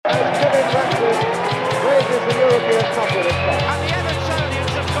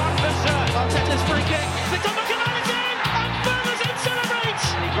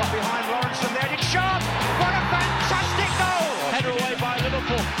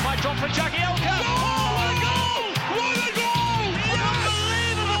drop for Jagielka. Oh, what a goal! What a goal! An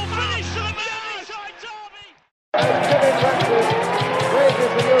unbelievable finish to the Merseyside derby.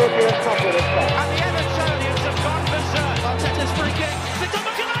 Raises the European Cup with a start. And the Evertonians have gone berserk. Arteta's free kick. The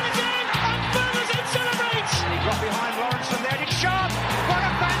double command in, and Ferguson celebrates. And he got behind Lawrence from there. It's sharp. What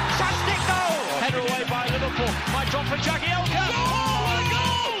a fantastic goal! Header away by Liverpool. Might drop for Jagielka. Oh, what a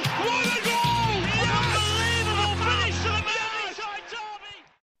goal! What a goal! An unbelievable finish to the Merseyside derby.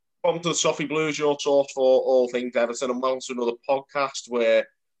 Welcome to the Soffy Blues, your source for all things Everton, and welcome to another podcast where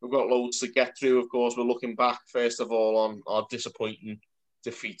we've got loads to get through. Of course, we're looking back, first of all, on our disappointing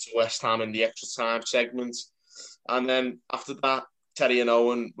defeat to West Ham in the extra time segment. And then after that, Terry and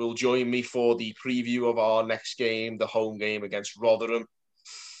Owen will join me for the preview of our next game, the home game against Rotherham.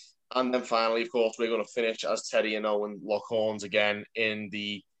 And then finally, of course, we're going to finish as Terry and Owen lock horns again in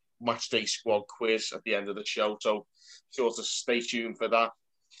the Matchday Squad quiz at the end of the show. So sure to stay tuned for that.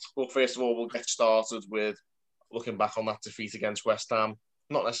 But first of all, we'll get started with looking back on that defeat against West Ham.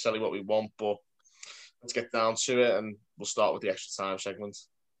 Not necessarily what we want, but let's get down to it, and we'll start with the extra time segment.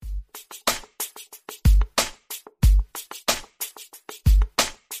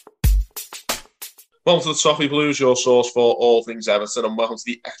 Welcome to the Soffy Blues, your source for all things Everton, and welcome to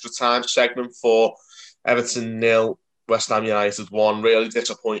the extra time segment for Everton 0, West Ham United 1. Really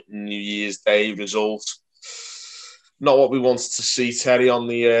disappointing New Year's Day result. Not what we wanted to see, Terry, on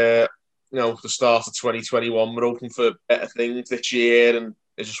the start of 2021. We're hoping for better things this year, and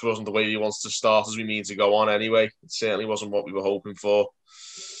it just wasn't the way we wanted to start as we mean to go on anyway. It certainly wasn't what we were hoping for.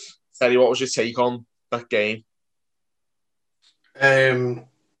 Terry, what was your take on that game? It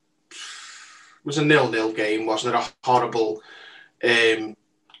was a 0-0 game, wasn't it? A horrible,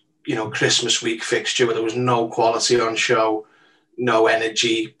 Christmas week fixture where there was no quality on show, no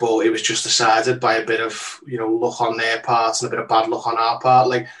energy, but it was just decided by a bit of, luck on their part and a bit of bad luck on our part.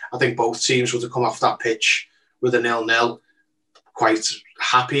 Like, I think both teams would have come off that pitch with a 0-0 quite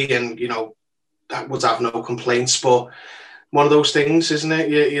happy and, would have no complaints. But one of those things, isn't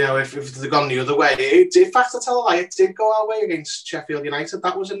it? If they'd gone the other way, in fact, I tell a lie, it did go our way against Sheffield United.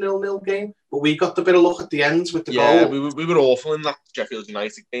 That was a 0-0 game, but we got the bit of luck at the end with the goal. Yeah, we were awful in that Sheffield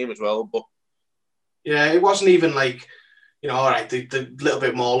United game as well. But yeah, it wasn't even like, all right, the little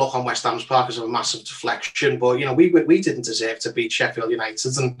bit more luck on West Ham's part because of a massive deflection. But, we didn't deserve to beat Sheffield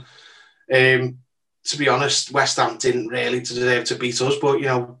United. And to be honest, West Ham didn't really deserve to beat us. But,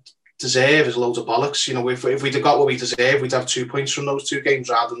 deserve is loads of bollocks. If we'd have got what we deserve, we'd have 2 points from those two games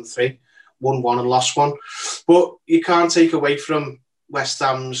rather than 3. Won one and lost one. But you can't take away from West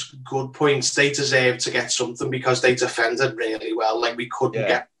Ham's good points. They deserve to get something because they defended really well. Like, we couldn't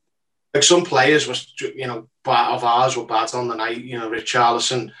get... Like, some players was, of ours were bad on the night.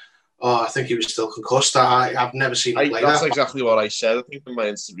 Richarlison, I think he was still concussed. I've never seen him play that's that. exactly what I said. I think in my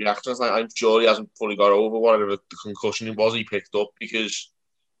instant reaction, I was like, I'm sure he hasn't fully got over whatever the concussion it was he picked up, because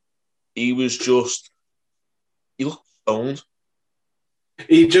he was he looked stoned.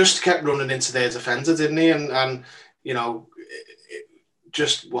 He just kept running into their defender, didn't he? And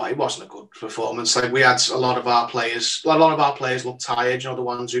it wasn't a good performance. Like, we had a lot of our players looked tired, the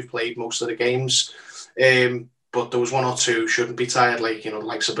ones who've played most of the games. But there was one or two who shouldn't be tired, like, the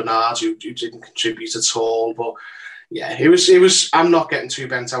likes of Bernard, who didn't contribute at all. But yeah, it was, I'm not getting too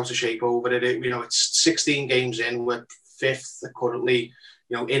bent out of shape over it. It's 16 games in, we're 5th currently,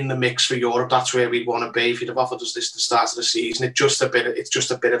 in the mix for Europe. That's where we'd want to be. If you'd have offered us this at the start of the season, it's just a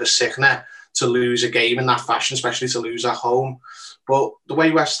bit of a sickener to lose a game in that fashion, especially to lose at home. But the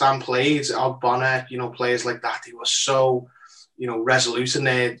way West Ham played, Bonner, players like that, they were so, resolute in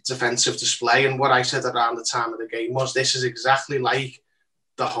their defensive display. And what I said around the time of the game was, this is exactly like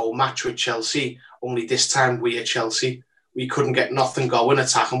the whole match with Chelsea, only this time we are Chelsea. We couldn't get nothing going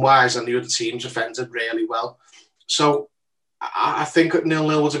attacking-wise, and the other teams defended really well. So I think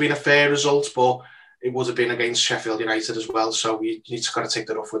 0-0 would have been a fair result, but it would have been against Sheffield United as well. So you just got to take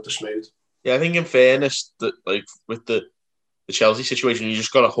that off with the smooth. Yeah, I think in fairness, that with the Chelsea situation, you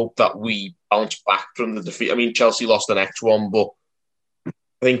just got to hope that we bounce back from the defeat. I mean, Chelsea lost the next one, but I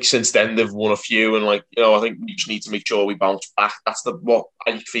think since then they've won a few, and I think we just need to make sure we bounce back. That's what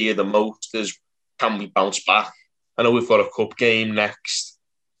I fear the most, is can we bounce back? I know we've got a cup game next,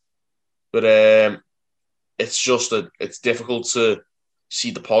 but it's difficult to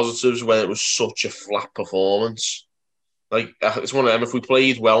see the positives when it was such a flat performance. Like, it's one of them, if we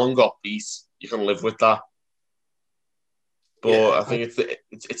played well and got beat, you can live with that. But yeah, I think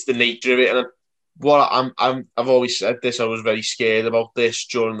it's the nature of it. And I've always said this, I was very scared about this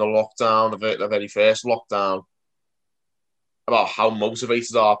during the lockdown, the very first lockdown, about how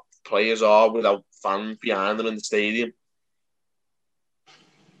motivated our players are without fans behind them in the stadium.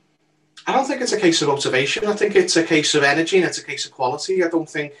 I don't think it's a case of motivation. I think it's a case of energy and it's a case of quality. I don't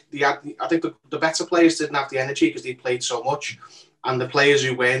think I think the better players didn't have the energy because they played so much, and the players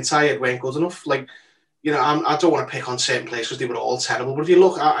who weren't tired weren't good enough. Like, you know, I don't want to pick on certain players because they were all terrible. But if you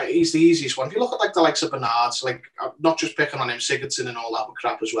look, he's the easiest one. If you look at like the likes of Bernards, like not just picking on him, Sigurdsson and all that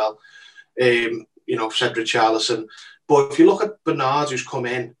crap as well. You know, Cedric Charlison. But if you look at Bernards, who's come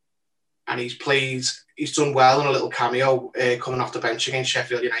in and he's done well in a little cameo coming off the bench against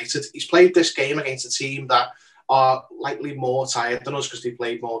Sheffield United. He's played this game against a team that are likely more tired than us because they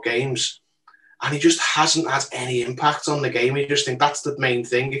played more games. And he just hasn't had any impact on the game. I just think that's the main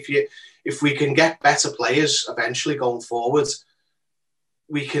thing. If we can get better players eventually going forward,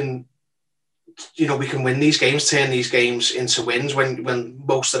 we can win these games, turn these games into wins when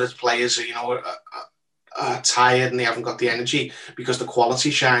most of the players are tired and they haven't got the energy because the quality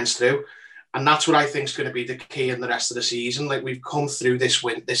shines through. And that's what I think is going to be the key in the rest of the season. Like, we've come through this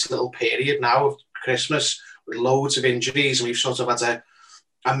little period now of Christmas with loads of injuries, and we've sort of had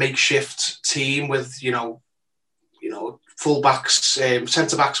a makeshift team with fullbacks,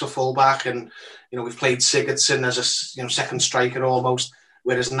 centre backs for fullback, and we've played Sigurdsson as a second striker almost.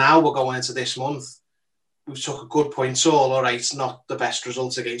 Whereas now we're going into this month, we've took a good points all right, not the best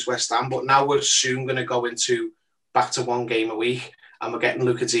results against West Ham, but now we're soon going to go into back to one game a week, and we're getting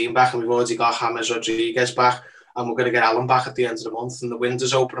Lucas Digne back, and we've already got James Rodriguez back, and we're going to get Alan back at the end of the month, and the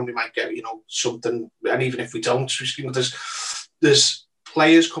window's open, and we might get something. And even if we don't, there's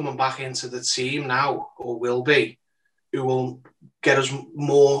players coming back into the team now, or will be, who will get us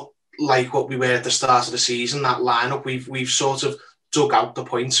more like what we were at the start of the season. That lineup, we've sort of dug out the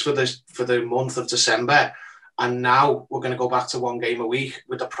points for the month of December, and now we're going to go back to one game a week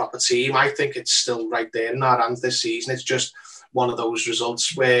with a proper team. I think it's still right there in our hands this season. It's just one of those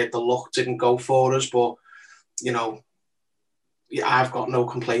results where the luck didn't go for us, but I've got no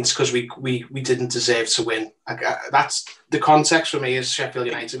complaints because we didn't deserve to win. That's the context for me is Sheffield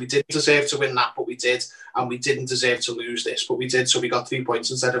United. We didn't deserve to win that, but we did, and we didn't deserve to lose this, but we did. So we got 3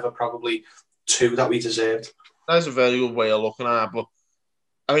 points instead of probably 2 that we deserved. That's a very good way of looking at it, but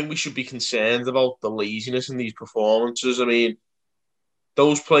I think we should be concerned about the laziness in these performances. I mean,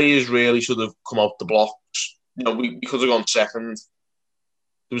 those players really should have come out the blocks. We could have gone second.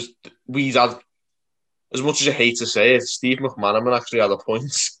 We had, as much as I hate to say it, Steve McManaman actually had a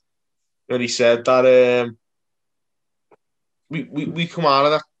point when he said that we come out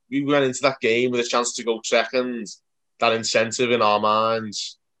of that, we went into that game with a chance to go second, that incentive in our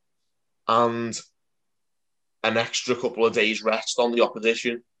minds, and an extra couple of days rest on the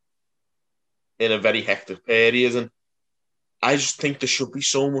opposition in a very hectic period. And I just think there should be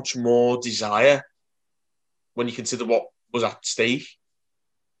so much more desire when you consider what was at stake.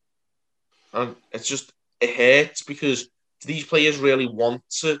 And it hurts because do these players really want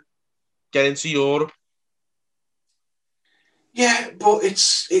to get into Europe? Yeah, but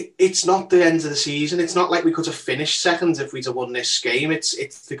it's not the end of the season. It's not like we could have finished second if we'd have won this game.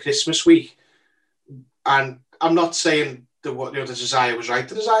 It's the Christmas week. And I'm not saying the desire was right.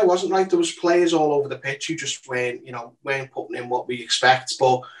 The desire wasn't right. There was players all over the pitch who just weren't putting in what we expect.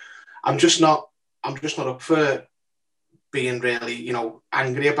 But I'm just not up for being really,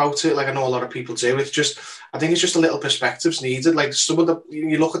 angry about it. Like I know a lot of people do. I think it's just a little perspective's needed. Like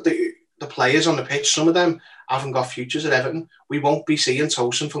you look at the players on the pitch, some of them haven't got futures at Everton. We won't be seeing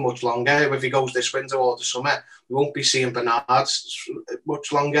Tosin for much longer. If he goes this window or the summer, we won't be seeing Bernards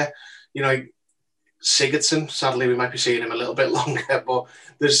much longer. Sigurdsson, sadly, we might be seeing him a little bit longer, but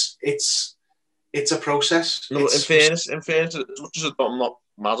it's a process. No, in fairness, as much as I'm not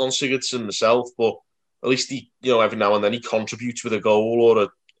mad on Sigurdsson myself, but at least he, every now and then he contributes with a goal or an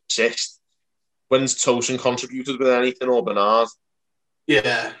assist. When's Tosin contributed with anything or Bernard?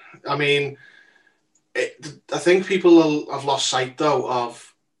 Yeah, I mean, I think people have lost sight though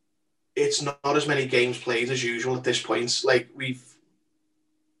of it's not as many games played as usual at this point. Like we're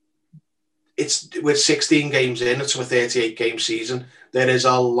 16 games in to a 38 game season. There is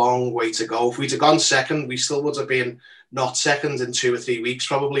a long way to go. If we'd have gone second, we still would have been not second in 2 or 3 weeks,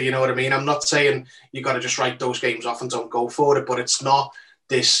 probably. You know what I mean? I'm not saying you got to just write those games off and don't go for it, but it's not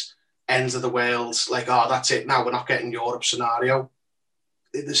this end of the world, like, oh, that's it now, we're not getting Europe scenario.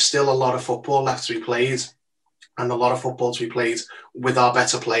 There's still a lot of football left to be played, and a lot of football to be played with our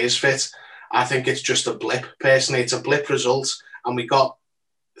better players fit. I think it's just a blip. Personally, it's a blip result, and we got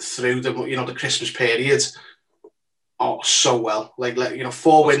through the Christmas period so well.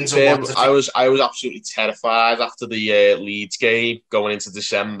 4 wins and 1. I was absolutely terrified after the Leeds game going into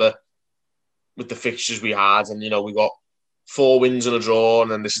December with the fixtures we had, and we got 4 wins and a draw,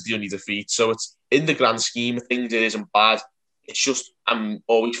 and then this is the only defeat. So it's in the grand scheme of things, it isn't bad. it's just I'm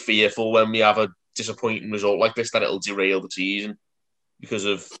always fearful when we have a disappointing result like this that it'll derail the season because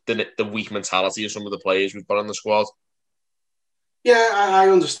of the weak mentality of some of the players we've got on the squad. Yeah, I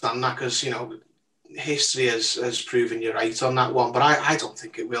understand that because, history has proven you right on that one, but I don't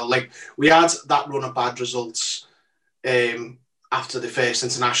think it will. Like, we had that run of bad results after the first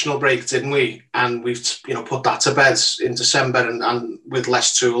international break, didn't we? And we've put that to bed in December and with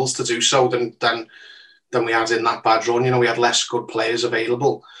less tools to do so than we had in that bad run. We had less good players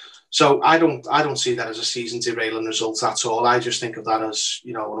available. So I don't see that as a season derailing result at all. I just think of that as,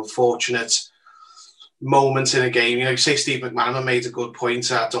 an unfortunate moment in a game. You say Steve McManaman made a good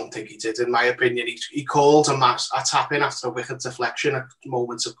point. I don't think he did, in my opinion. He called a tap in after a wicked deflection, a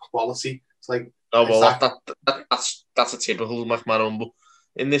moment of quality. It's like, that's a typical McManaman. But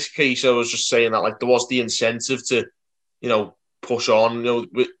in this case, I was just saying that like there was the incentive to, push on.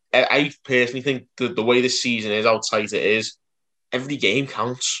 I personally think the way this season is, how tight it is, every game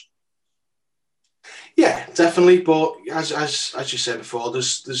counts. Yeah, definitely. But as you said before,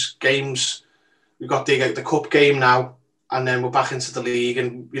 there's games. We've got the cup game now, and then we're back into the league,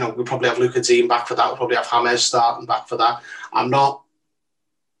 and we'll probably have Luca Dean back for that. We'll probably have James starting back for that. I'm not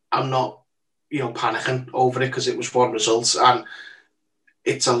panicking over it because it was one result, and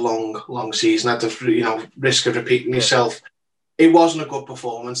it's a long season. At the risk of repeating myself, it wasn't a good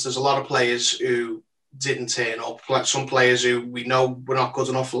performance. There's a lot of players who didn't turn up. Like some players who we know were not good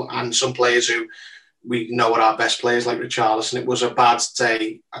enough, and some players who we know are our best players, like Richarlison. It was a bad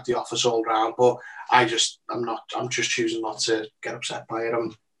day at the office all round, but I'm just choosing not to get upset by it.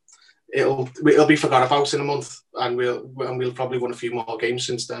 It'll be forgot about in a month, and we'll probably win a few more games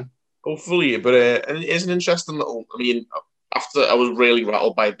since then. Hopefully, but and it's an interesting little. I mean, after I was really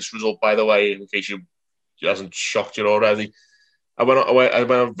rattled by this result, by the way, in case it hasn't shocked you already. I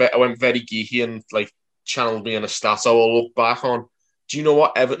went very geeky and like channeled me in a stat I will look back on. Do you know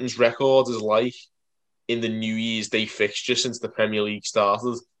what Everton's record is like in the New Year's Day fixture since the Premier League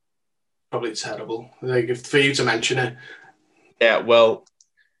started? Probably terrible. Like, for you to mention it. Yeah, well,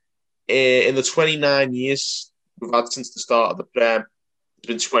 in the 29 years we've had since the start of the Prem, there's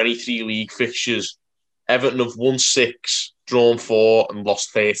been 23 league fixtures. Everton have won 6, drawn 4, and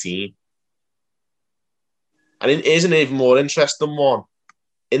lost 13. And it is an even more interesting one.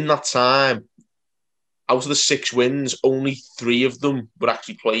 In that time, out of the 6 wins, only 3 of them were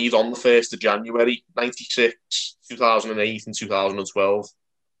actually played on the 1st of January, 96, 2008 and 2012.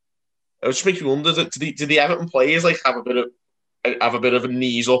 It just makes me wonder, did the Everton players like have a bit of a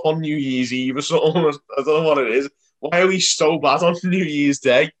knees up on New Year's Eve or something? I don't know what it is. Why are we so bad on New Year's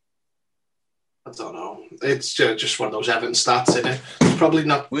Day? I don't know. It's just one of those Everton stats, isn't it? It's probably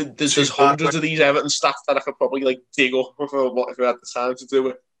not. There's hundreds of these Everton stats that I could probably like dig up if we had the time to do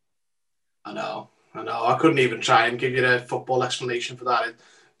it. I know. I couldn't even try and give you a football explanation for that.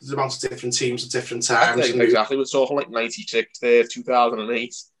 There's amounts of different teams at different times. Exactly. We're talking like 96 there,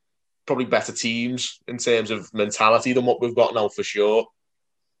 2008. Probably better teams in terms of mentality than what we've got now for sure.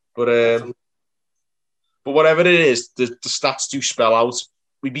 But whatever it is, the stats do spell out.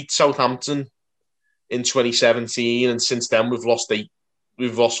 We beat Southampton in 2017, and since then we've lost 8.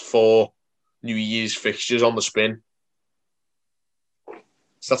 We've lost 4 New Year's fixtures on the spin.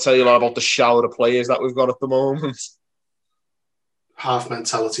 Does that tell you a lot about the shower of players that we've got at the moment? Half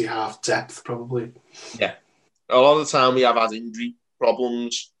mentality, half depth, probably. Yeah. A lot of the time we have had injury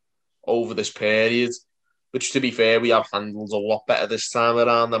problems over this period, which, to be fair, we have handled a lot better this time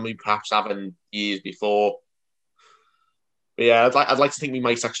around than we perhaps have in years before. But yeah, I'd like to think we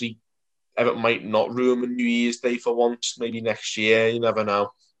might actually, Everton might not ruin a New Year's Day for once, maybe next year, you never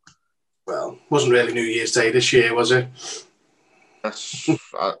know. Well, wasn't really New Year's Day this year, was it? To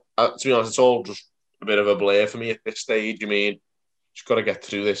be honest, it's all just a bit of a blur for me at this stage. I mean, just got to get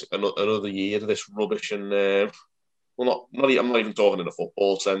through this another year of this rubbish, and I'm not even talking in a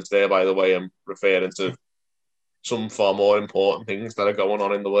football sense there, by the way. I'm referring to some far more important things that are going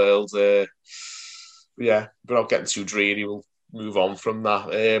on in the world. Yeah, without getting too dreary, we'll move on from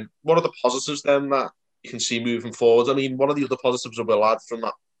that. What are the positives then that you can see moving forward? I mean, one of the other positives I will add from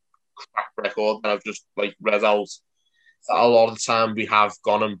that crap record that I've just read out, that a lot of the time we have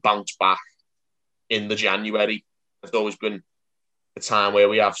gone and bounced back in the January. There's always been a time where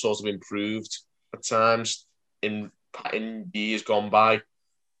we have sort of improved at times in years gone by.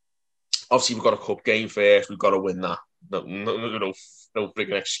 Obviously, we've got a cup game first. We've got to win that. No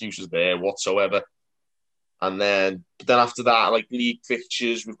frigging excuses there whatsoever. And then after that, like league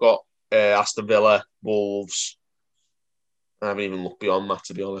fixtures, we've got Aston Villa, Wolves. I haven't even looked beyond that,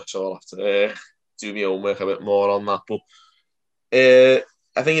 to be honest. So I'll have to do my homework a bit more on that. But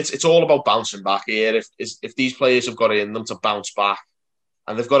I think it's all about bouncing back here. If these players have got it in them to bounce back,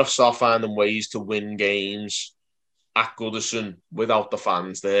 and they've got to start finding ways to win games at Goodison without the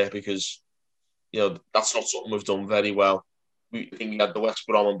fans there, because that's not something we've done very well. I think we had the West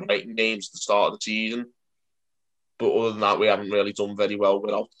Brom and Brighton games at the start of the season, but other than that, we haven't really done very well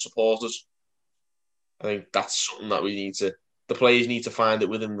without the supporters. I think that's something that the players need to find it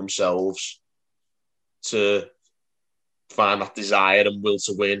within themselves to find that desire and will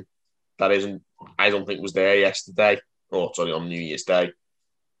to win. I don't think was there yesterday, on New Year's Day.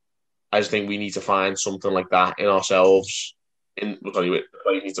 I just think we need to find something like that in ourselves. The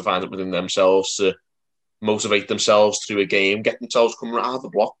players need to find it within themselves to motivate themselves through a game, get themselves coming out of the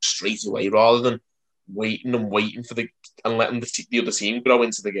block straight away rather than waiting and letting the other team grow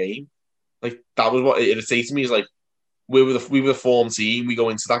into the game. Like, that was what irritated me. Is like, we were the form team. We go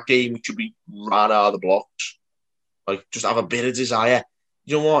into that game, we should be ran out of the blocks. Like, just have a bit of desire.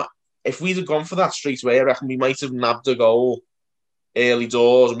 You know what? If we'd have gone for that straight away, I reckon we might have nabbed a goal early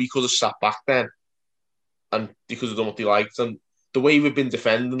doors, and we could have sat back then, and they could have done what they liked. And the way we've been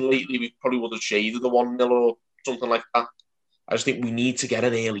defending lately, we probably would have shaded the 1-0 or something like that. I just think we need to get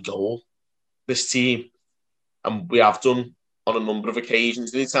an early goal, this team, and we have done on a number of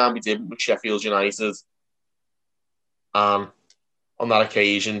occasions. The time we did with Sheffield United, and on that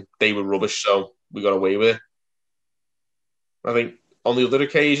occasion they were rubbish, so we got away with it. I think on the other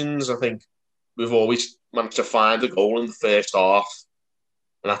occasions, I think we've always managed to find a goal in the first half,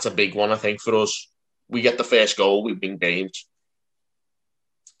 and that's a big one, I think, for us. We get the first goal, we win games.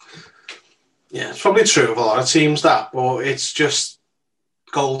 Yeah, it's probably true of a lot of teams, that, but it's just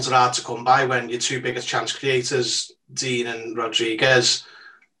goals are hard to come by when your two biggest chance creators, Dean and Rodriguez,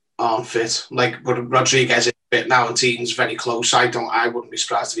 aren't fit. Like, but Rodriguez is fit now, and Dean's very close. I wouldn't be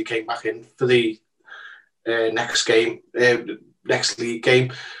surprised if he came back in for the next league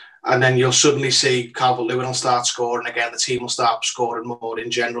game. And then you'll suddenly see Calvert-Lewin will start scoring again. The team will start scoring more in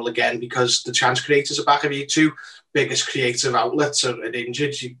general again, because the chance creators are back. If your two biggest creative outlets are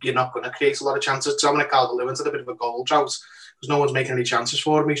injured, you're not going to create a lot of chances. Dominic Calvert-Lewin's had a bit of a goal drought because no one's making any chances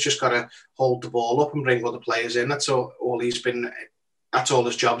for him. He's just got to hold the ball up and bring other players in. That's all his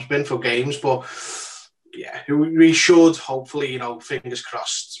job's been for games. But yeah, we should hopefully, fingers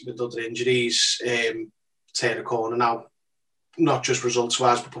crossed, with other injuries, turn a corner now. Not just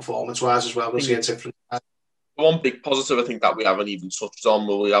results-wise, but performance-wise as well. We'll see a different. One big positive I think that we haven't even touched on,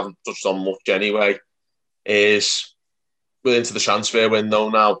 but we haven't touched on much anyway, is we're into the transfer window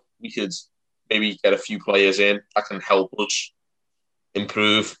now. We could maybe get a few players in that can help us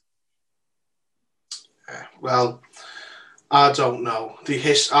improve. Well, I don't know.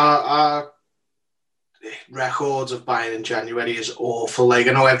 Our records of buying in January is awful. Like,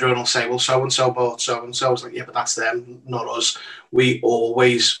 I know everyone will say, well, so-and-so bought so-and-so. It's like, yeah, but that's them, not us. We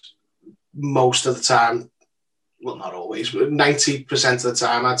always, most of the time, well, not always, but 90% of the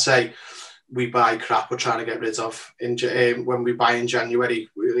time, I'd say, we buy crap we're trying to get rid of. When we buy in January,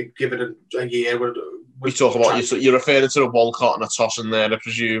 we give it a year. We talk about, you're referring to the Walcott and a Toss in there, I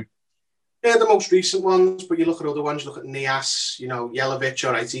presume. Yeah, the most recent ones, but you look at other ones, you look at Nias, Jelavic,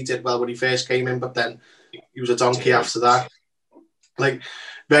 all right, he did well when he first came in, but then he was a donkey after that. Like,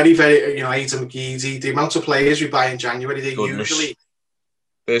 very, very, Aidan McGeady, the amount of players we buy in January,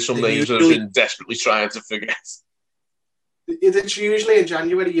 there's some names that I've been desperately trying to forget. It's usually in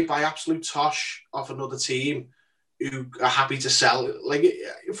January you buy absolute tosh off another team who are happy to sell. Like,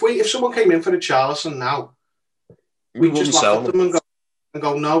 if someone came in for a Richarlison now, we just laugh at them and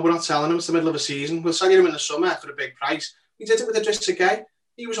go, no, we're not selling him. It's the middle of a season. We'll sell him in the summer for a big price. We did it with Idrissa Gueye.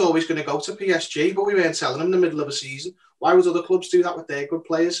 He was always going to go to PSG, but we weren't selling him in the middle of a season. Why would other clubs do that with their good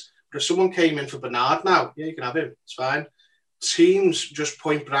players? But if someone came in for Bernard now, yeah, you can have him. It's fine. Teams just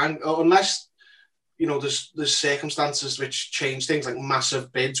point blank, unless there's circumstances which change things, like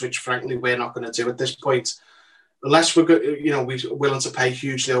massive bids, which frankly we're not going to do at this point. Unless we're willing to pay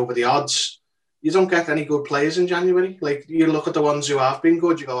hugely over the odds, you don't get any good players in January. Like, you look at the ones who have been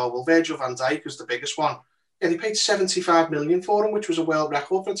good, you go, oh, well, Virgil van Dijk was the biggest one. Yeah, they paid 75 million for him, which was a world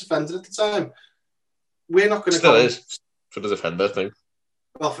record for a defender at the time. We're not going to Still is for the defender thing.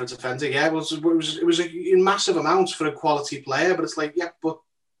 Well, for a defender, yeah, it was a massive amount for a quality player, but it's like, yeah, but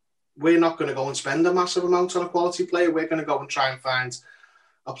we're not going to go and spend a massive amount on a quality player. We're going to go and try and find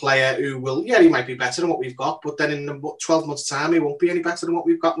a player who will, he might be better than what we've got, but then in 12 months' time, he won't be any better than what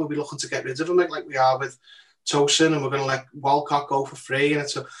we've got. We'll be looking to get rid of him like we are with Tosin, and we're going to let Walcott go for free. And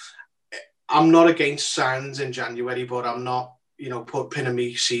I'm not against signings in January, but I'm not, pinning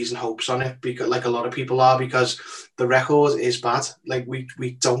me season hopes on it, because like a lot of people are, because the record is bad. Like, we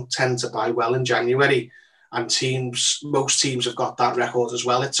don't tend to buy well in January. And most teams have got that record as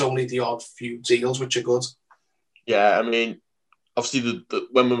well. It's only the odd few deals which are good. Yeah, I mean, obviously,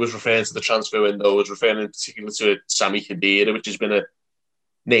 when we was referring to the transfer window, I was referring in particular to Sami Khedira, which has been a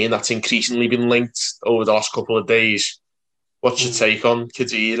name that's increasingly been linked over the last couple of days. What's your take on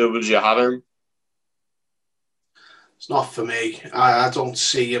Khedira? Would you have him? It's not for me. I don't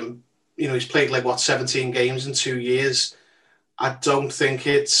see him. He's played 17 games in 2 years. I don't think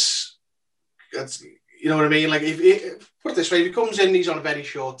it's you know what I mean? If put it this way, if he comes in, he's on a very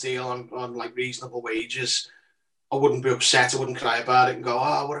short deal on reasonable wages, I wouldn't be upset. I wouldn't cry about it and go,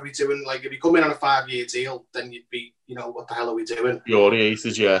 what are we doing? If you come in on a 5-year deal, then you'd be, what the hell are we doing?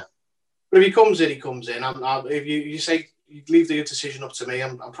 Infuriated, yeah. But if he comes in, he comes in. If you say you leave the decision up to me,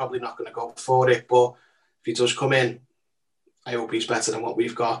 I'm probably not going to go for it. But if he does come in, I hope he's better than what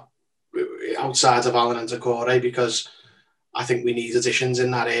we've got outside of Allen and Doucouré, because I think we need additions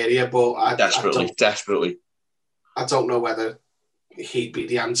in that area. But desperately. I don't know whether he'd be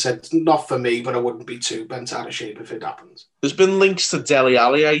the answer. Not for me, but I wouldn't be too bent out of shape if it happens. There's been links to Dele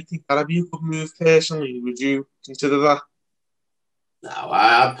Alli. I think that'd be a good move personally. Would you consider that? No,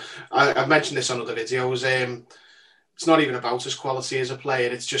 I've mentioned this on other videos. It's not even about his quality as a player.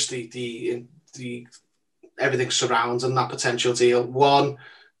 It's just the everything surrounding that potential deal. One,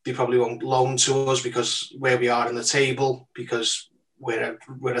 they probably won't loan to us because where we are in the table, because we're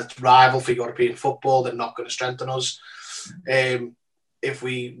a rival for European football. They're not going to strengthen us. If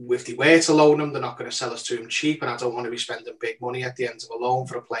they were to loan him, they're not going to sell us to him cheap, and I don't want to be spending big money at the end of a loan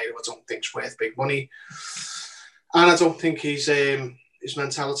for a player who I don't think's worth big money. And I don't think his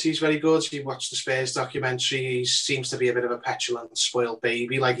mentality is very good. You watch the Spurs documentary, he seems to be a bit of a petulant, spoiled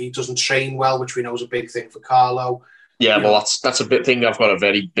baby. He doesn't train well, which we know is a big thing for Carlo. Yeah, well, that's a big thing. I've got a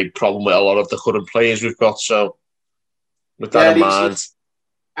very big problem with a lot of the current players we've got. So, with that in mind,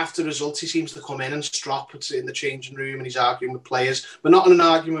 after results, he seems to come in and strop in the changing room, and he's arguing with players, but not in an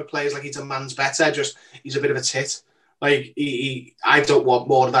argument with players like he demands better. Just he's a bit of a tit. I don't want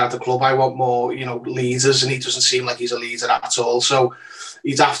more of that at the club. I want more, leaders, and he doesn't seem like he's a leader at all. So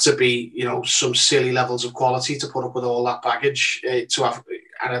he'd have to be, some silly levels of quality to put up with all that baggage to have.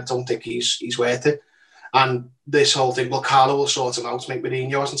 And I don't think he's worth it. And this whole thing, Carlo will sort him out. Mick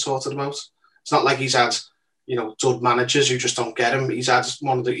Mourinho hasn't sorted him out. It's not like he's had, dud managers who just don't get him. He's had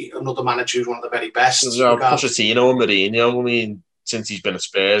another manager who's one of the very best. Pochettino and Mourinho. Since he's been at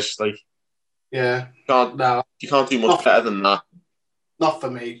Spurs, yeah, you can't do much better than that. Not for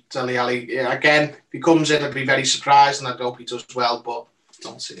me, Dele Alli. Yeah, again, if he comes in, I'd be very surprised, and I'd hope he does well, but I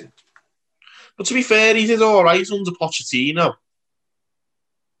don't see it. But to be fair, he did all right under Pochettino.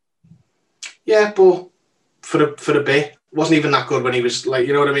 Yeah, but for a bit, it wasn't even that good when he was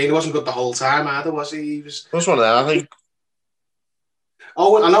you know what I mean. He wasn't good the whole time either, was he? He was. That's one of them, I think.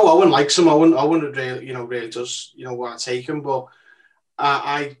 I know Owen likes him. Owen really does want to take him, but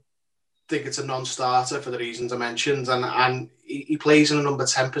I think it's a non-starter for the reasons I mentioned, and he plays in a number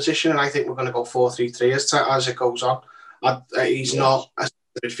 10 position, and I think we're going to go 4-3-3 as it goes on. He's not a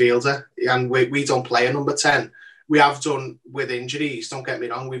midfielder, and we don't play a number 10. We have done with injuries, don't get me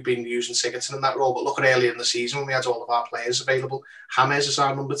wrong, we've been using Sigurdsson in that role, but look at earlier in the season when we had all of our players available. James is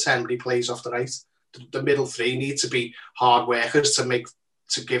our number 10, but he plays off the right. The middle three need to be hard workers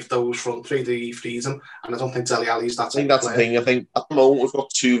to give those front three the freedom, and I don't think Dele Alli's that. I think that's the thing. I think at the moment we've got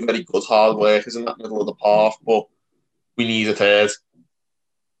two very good hard workers in that middle of the park, but we need a third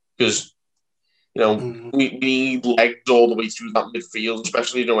because we need legs all the way through that midfield,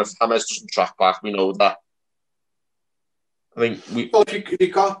 especially if James doesn't track back. We know that. I think if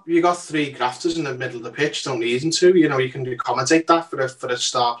you got three grafters in the middle of the pitch, don't need them to. You can accommodate that for a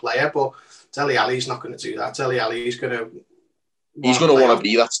star player, but Dele Alli's not going to do that. Dele Alli's going to. He's going to want to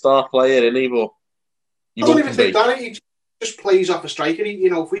be that star player, isn't he? But I don't even think that. He just plays off a striker.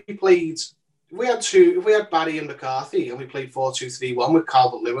 If we had Barry and McCarthy and we played 4-2-3-1 with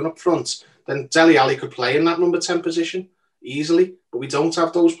Calvert-Lewin up front, then Dele Alli could play in that number 10 position easily. But we don't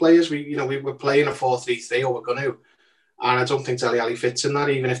have those players. We're playing a 4-3-3, or we're going to. And I don't think Dele Alli fits in that,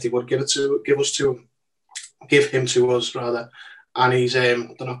 even if they would give him to us rather. And they're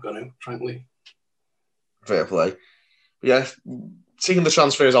not going to, frankly. Fair play. Yeah, taking the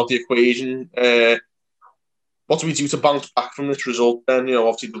transfers out the equation, what do we do to bounce back from this result then?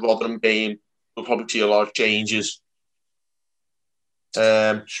 Obviously the Rotherham game, we'll probably see a lot of changes.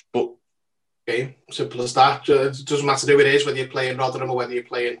 But okay, simple as that. It doesn't matter who it is, whether you're playing Rotherham or whether you're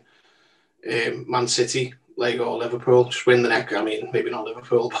playing Man City, or Liverpool. Just win the next. I mean, maybe not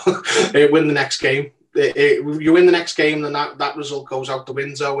Liverpool, but win the next game. You win the next game, then that result goes out the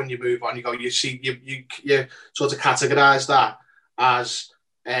window, and you move on. You sort of categorise that as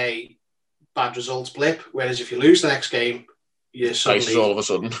a bad results blip. Whereas if you lose the next game, you're Prices all of a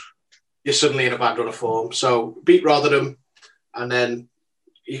sudden. You're suddenly in a bad run of form. So beat Rotherham, and then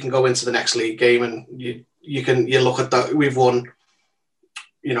you can go into the next league game, and you look at that. We've won,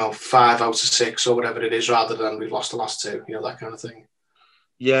 5 out of 6 or whatever it is, rather than we've lost the last 2. That kind of thing.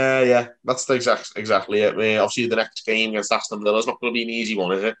 Yeah, that's exactly it. Obviously, the next game against Aston Villa is not going to be an easy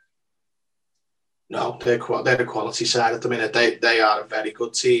one, is it? No, they're a quality side at the minute. They are a very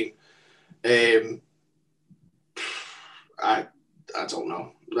good team. I don't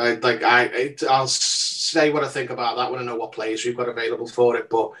know. I'll say what I think about that when I know what players we've got available for it.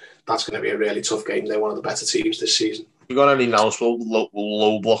 But that's going to be a really tough game. They're one of the better teams this season. If you got any now, so we'll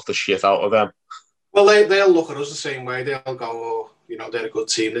low block the shit out of them. Well, they'll look at us the same way. They'll go, they're a good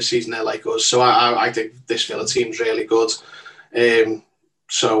team this season. They're like us. So I think this Villa team's really good.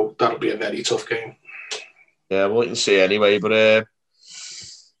 So that'll be a very tough game. Yeah, we'll wait and see anyway. But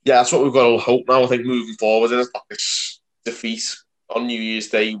that's what we've got to hope now. I think moving forward, is this defeat on New Year's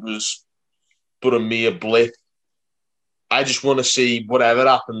Day was but a mere blip. I just want to see whatever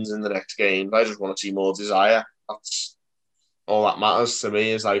happens in the next game. I just want to see more desire. That's all that matters to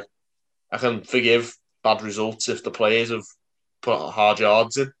me. Is like I can forgive bad results if the players have put hard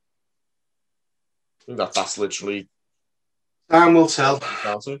yards in. I think that's literally. Time will tell.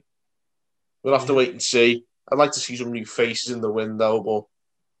 We'll have to wait and see. I'd like to see some new faces in the window, but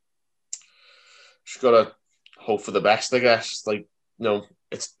just got to hope for the best, I guess.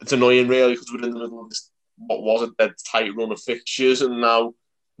 It's annoying, really, because we're in the middle of this, what was a dead tight run of fixtures, and now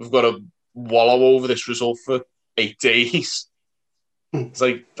we've got to wallow over this result for 8 days. It's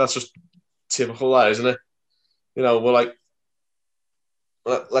like, that's just typical, that, isn't it? We're like,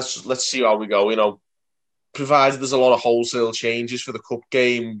 let's see how we go, provided there's a lot of wholesale changes for the cup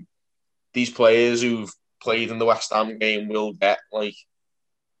game, these players who've played in the West Ham game will get, what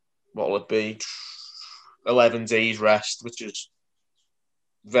will it be? 11 days rest, which is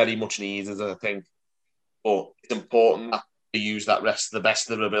very much needed, I think. But it's important that they use that rest to the best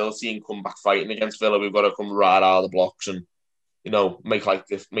of their ability and come back fighting against Villa. We've got to come right out of the blocks and, make life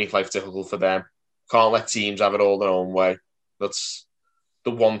difficult for them. Can't let teams have it all their own way. That's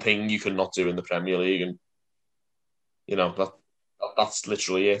the one thing you cannot do in the Premier League, and that's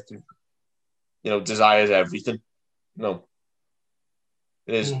literally it. Desire is everything. It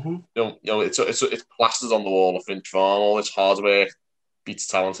is. It's plastered on the wall of Finch Farm. All this hard work beats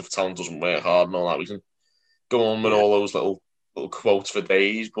talent if talent doesn't work hard and all that. We can go on with all those little quotes for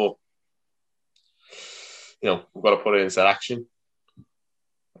days, but we've got to put it into action.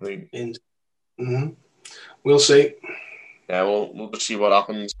 I think. We'll see. Yeah, we'll just see what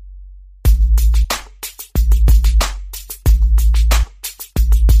happens.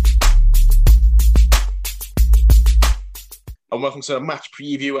 And welcome to a match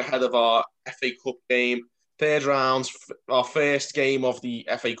preview ahead of our FA Cup game. Third round, our first game of the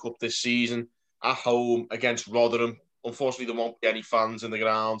FA Cup this season, at home against Rotherham. Unfortunately, there won't be any fans in the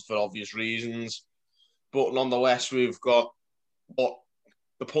ground for obvious reasons. But nonetheless, we've got what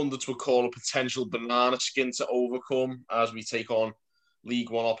the pundits would call a potential banana skin to overcome as we take on League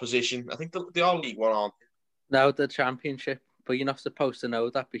One opposition. I think they are League One, aren't they? No, the Championship. But you're not supposed to know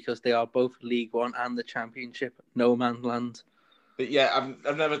that because they are both League One and the Championship. No man's land. But yeah,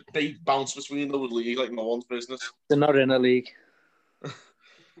 I've never. They bounce between those leagues like no one's business. They're not in a league.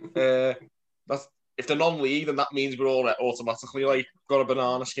 If they're non-league, then that means we're all automatically got a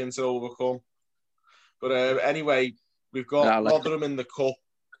banana skin to overcome. But anyway, we've got Rotherham in the cup.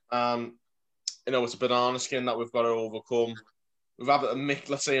 It's a banana skin that we've got to overcome. We've had a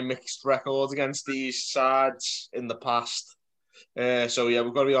mixed record against these sides in the past. So yeah,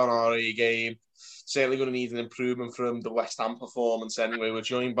 we've got to be on our A game. Certainly going to need an improvement from the West Ham performance anyway. We're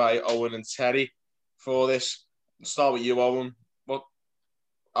joined by Owen and Terry for this. I'll start with you, Owen.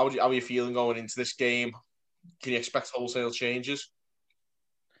 How are you feeling going into this game? Can you expect wholesale changes?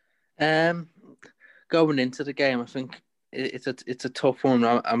 Going into the game, I think it's a tough one.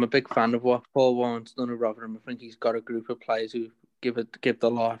 I'm a big fan of what Paul Warren's done at Rotherham. I think he's got a group of players who give the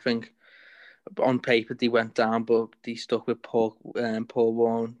lot. I think on paper they went down, but they stuck with Paul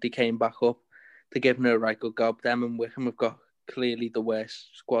Warren. They came back up. They're giving it a right good go. Them and Wickham have got clearly the worst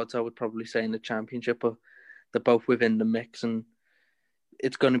squads, I would probably say, in the Championship, but they're both within the mix, and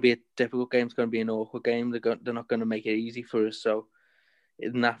it's going to be a difficult game. It's going to be an awkward game. They're not going to make it easy for us. So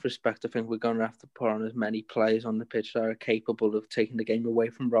in that respect, I think we're going to have to put on as many players on the pitch that are capable of taking the game away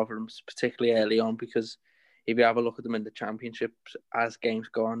from Rotherham, particularly early on, because if you have a look at them in the Championship, as games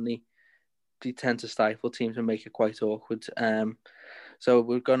go on, they tend to stifle teams and make it quite awkward. So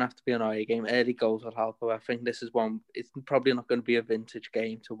we're going to have to be on our A game. Early goals will help, but I think this is one, it's probably not going to be a vintage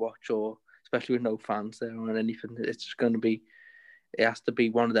game to watch, or especially with no fans there or anything. It's going to be, it has to be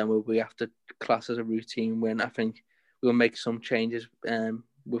one of them where we have to class as a routine win. I think we'll make some changes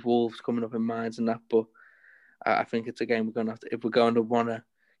with Wolves coming up in minds and that, but I think it's a game we're going to have to, if we're going to want to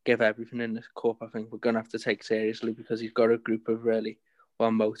give everything in this cup, I think we're going to have to take seriously because he's got a group of really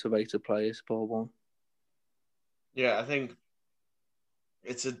well-motivated players, Paul Warne. Yeah, I think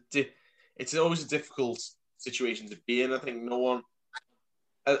it's always a difficult situation to be in. I think no one,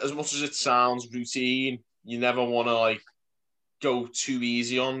 as much as it sounds routine, you never want to go too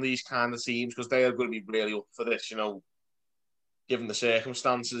easy on these kind of teams because they are going to be really up for this, given the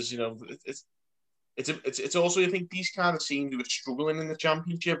circumstances. It's also, I think, these kind of teams who are struggling in the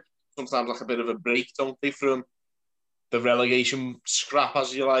Championship sometimes like a bit of a break, don't they, from the relegation scrap,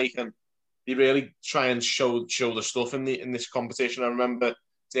 as you like, and they really try and show the stuff in this competition. I remember,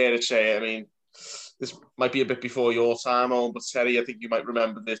 dare I say, I mean, this might be a bit before your time, Owen, but Terry, I think you might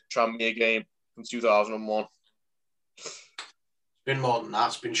remember the Tranmere game from 2001. It's been more than that.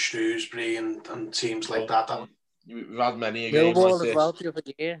 It's been Shrewsbury and teams like that. We've had many games Millwall like this. as well the other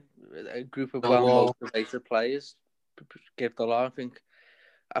year. A group of well-motivated players give the lot.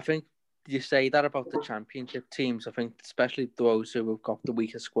 I think you say that about the Championship teams. I think especially those who have got the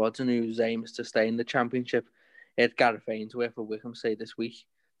weaker squads and whose aim is to stay in the Championship. Gareth Ainsworth for Wickham say this week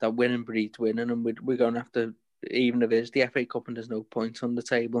that winning breeds winning, and we're going to have to, even if it is the FA Cup and there's no points on the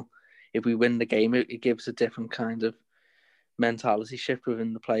table, if we win the game, it gives a different kind of mentality shift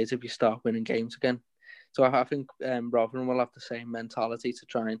within the players if you start winning games again. So I think Rotherham will have the same mentality to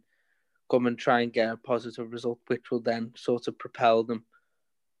try and come and try and get a positive result, which will then sort of propel them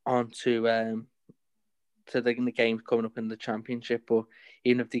onto to the games coming up in the Championship. Or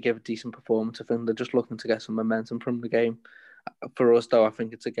even if they give a decent performance, I think they're just looking to get some momentum from the game. For us, though, I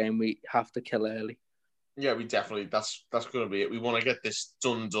think it's a game we have to kill early. Yeah, we definitely, that's going to be it. We want to get this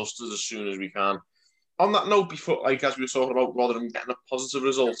done and dusted as soon as we can. On that note, before, as we were talking about, rather than getting a positive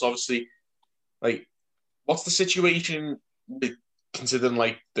result, obviously, what's the situation with considering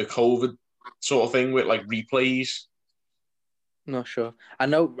the COVID sort of thing with replays? Not sure. I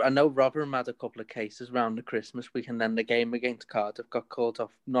know Rotherham had a couple of cases around the Christmas week, and then the game against Cardiff got called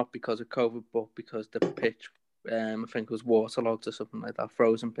off, not because of COVID, but because the pitch, I think it was waterlogged or something like that,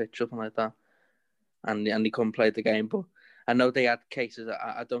 frozen pitch, something like that, and he couldn't play the game. But I know they had cases.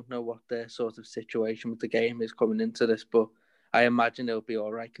 I don't know what their sort of situation with the game is coming into this, but I imagine it'll be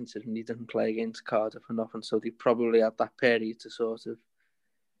all right considering he didn't play against Cardiff or nothing. So they probably had that period to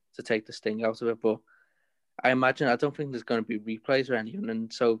take the sting out of it. But I don't think there's going to be replays or anything,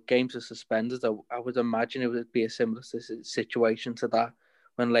 and so games are suspended. I would imagine it would be a similar situation to that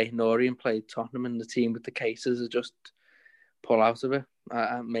when Leyton Orient played Tottenham and the team with the cases are just pull out of it.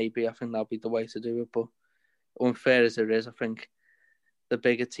 Maybe I think that'll be the way to do it, but unfair as it is, I think the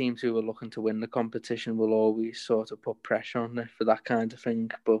bigger teams who are looking to win the competition will always sort of put pressure on it for that kind of thing,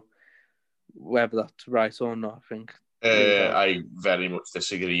 but whether that's right or not, I think... I very much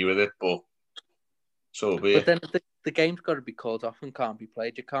disagree with it, but so be it. But then the game's got to be called off and can't be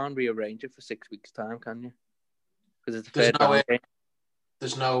played. You can't rearrange it for 6 weeks' time, can you? Because it's a fair game.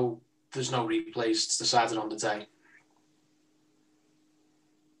 There's no replays. It's decided on the day.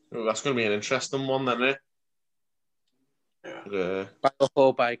 Oh, that's going to be an interesting one, then, isn't it? Yeah. By the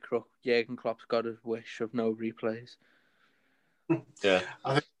whole by crook, Jurgen Klopp's got his wish of no replays. Yeah,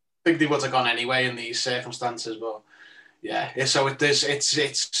 I think they would have gone anyway in these circumstances, but yeah. So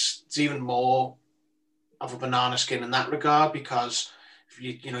it's even more of a banana skin in that regard because if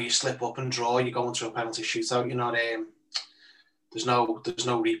you slip up and draw, you go into a penalty shootout. There's no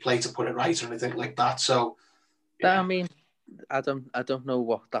replay to put it right or anything like that. So yeah. I mean, I don't know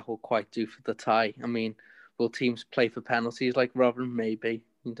what that will quite do for the tie. I mean, will teams play for penalties like Rotherham? Maybe,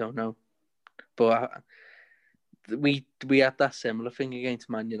 you don't know. But we had that similar thing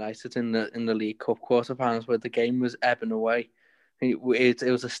against Man United in the League Cup quarterfinals where the game was ebbing away. It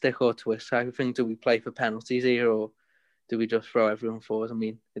was a stick or twist type of thing. Do we play for penalties here or do we just throw everyone forward? I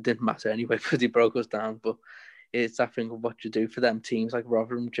mean, it didn't matter anyway because he broke us down. But it's that thing of what you do for them teams like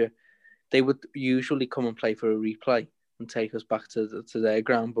Rotherham. They would usually come and play for a replay and take us back to their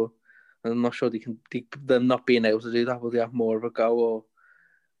ground. But I'm not sure them not being able to do that. Will they have more of a go or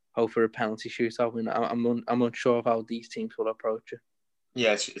hope for a penalty shootout? I mean, I'm unsure of how these teams will approach it.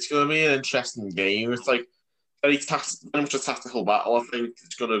 Yeah, it's going to be an interesting game. It's very much a tactical battle. I think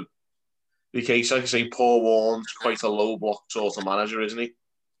it's going to be the case. Like I say, Paul Warne's quite a low block sort of manager, isn't he?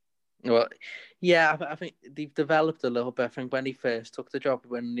 Well, yeah, I think they've developed a little bit. I think when he first took the job,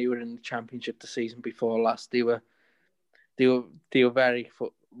 when they were in the Championship the season before last, they were very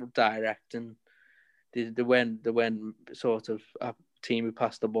direct and they went sort of a team who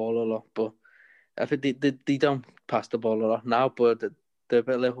passed the ball a lot. But I think they don't pass the ball a lot now, but they're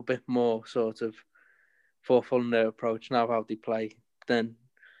a little bit more sort of thoughtful in their approach now, how they play, than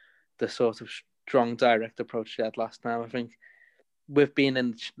the sort of strong, direct approach they had last time. I think with being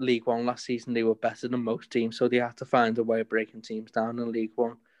in League One last season, they were better than most teams, so they had to find a way of breaking teams down in League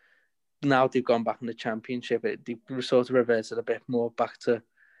One. Now they've gone back in the Championship, they sort of reverted a bit more back to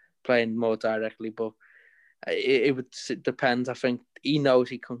playing more directly, but it would depend. I think he knows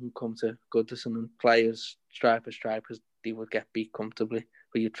he can come to Goodison and play as stripe, they would get beat comfortably,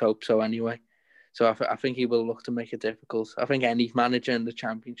 but you'd hope so anyway. So I think he will look to make it difficult. I think any manager in the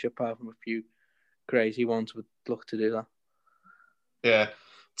Championship, apart from a few crazy ones, would look to do that. Yeah.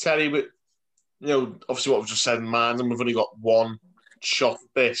 Terry, but obviously what we've just said in mind, and we've only got one shot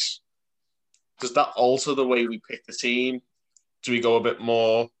at this. Does that alter the way we pick the team? Do we go a bit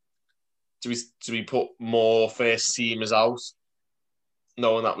more? Do we put more first teamers out,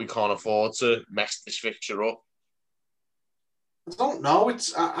 knowing that we can't afford to mess this fixture up? I don't know.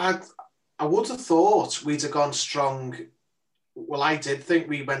 I would have thought we'd have gone strong. Well, I did think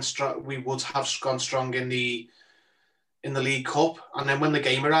we went strong. We would have gone strong in the League Cup, and then when the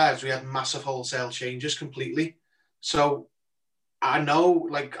game arrived, we had massive wholesale changes completely. So I know,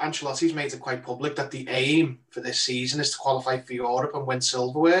 like, Ancelotti's made it quite public that the aim for this season is to qualify for Europe and win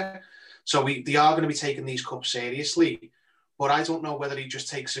silverware. So they are going to be taking these cups seriously. But I don't know whether he just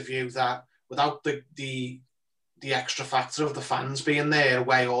takes a view that without the extra factor of the fans being there,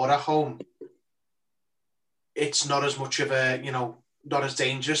 away or at home, it's not as much of a, not as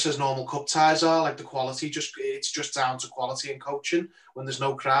dangerous as normal cup ties are. Like, the quality, it's just down to quality and coaching when there's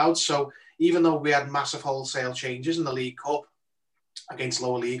no crowds. So even though we had massive wholesale changes in the League Cup against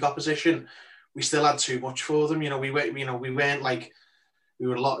lower league opposition, we still had too much for them. We weren't like, we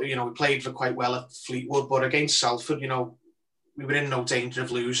were a lot, we played for quite well at Fleetwood, but against Salford, we were in no danger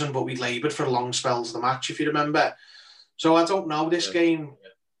of losing, but we laboured for long spells of the match, if you remember. So I don't know, this game,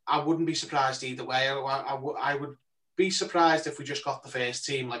 I wouldn't be surprised either way. I would be surprised if we just got the first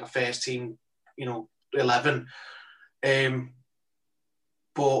team, like a first team, 11.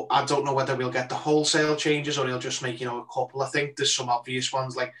 But I don't know whether we'll get the wholesale changes or he'll just make, a couple. I think there's some obvious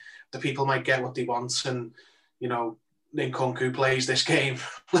ones, like the people might get what they want and, Nkunku plays this game,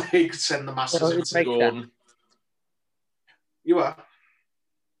 like send the masses into Gordon. You are?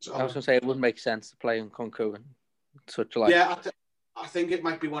 So, I was going to say it wouldn't make sense to play Nkunku in such a like. Yeah, I think it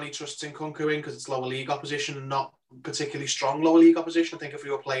might be one he trusts Nkunku in because it's lower league opposition and not particularly strong lower league opposition. I think if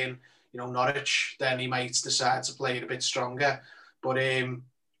we were playing, Norwich, then he might decide to play it a bit stronger. But,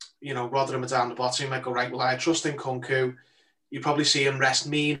 Rotherham are down the bottom, he might go, right, well, I trust Nkunku. You probably see him rest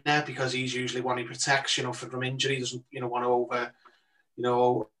Mina because he's usually one he protects, from injury. He doesn't, want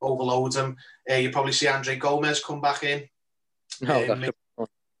to overload him. You probably see Andre Gomez come back in. No,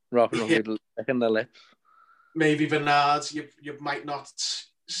 Rotherham with the lips. Maybe Bernard. You might not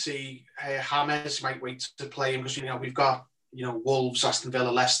see James. You might wait to play him because we've got Wolves, Aston Villa,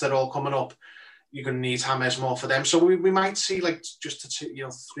 Leicester all coming up. You're going to need James more for them. So we might see like just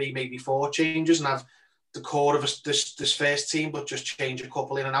 3, maybe 4 changes and have the core of this first team, but just change a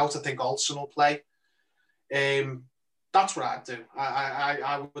couple in and out. I think Olsen will play. That's what I'd do.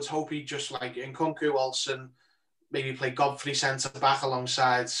 I would hope he just like Nkunku, Olsen, maybe play Godfrey centre back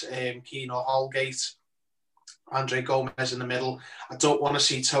alongside Keane or Holgate. Andre Gomez in the middle. I don't want to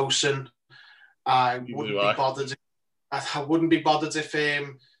see Tosin. I wouldn't be bothered if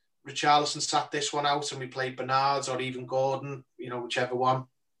Richarlison sat this one out and we played Bernard or even Gordon, whichever one.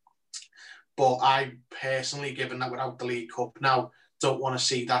 But I personally, given that without the League Cup now, don't want to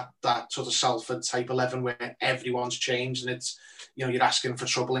see that sort of Salford type 11 where everyone's changed and it's, you're asking for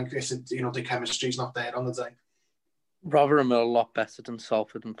trouble if the chemistry's not there on the day. Rotherham are a lot better than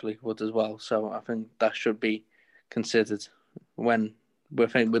Salford and Fleetwood as well, so I think that should be considered when we're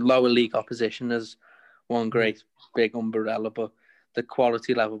thinking with lower league opposition as one great big umbrella, but the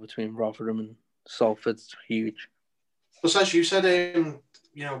quality level between Rotherham and Salford's huge. But as you said,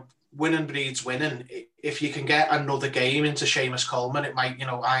 winning breeds winning. If you can get another game into Seamus Coleman, it might,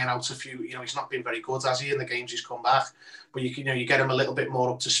 iron out a few. He's not been very good, has he, in the games he's come back? But you get him a little bit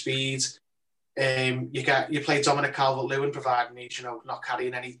more up to speed. You play Dominic Calvert-Lewin, providing he's not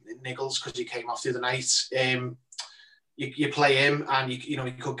carrying any niggles because he came off the other night. You play him, and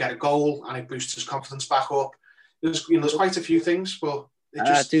he could get a goal, and it boosts his confidence back up. There's quite a few things, but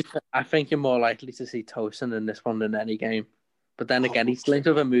I think you're more likely to see Tosin in this one than any game. But then again, he's linked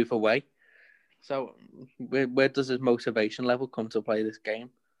with a move away. So where does his motivation level come to play this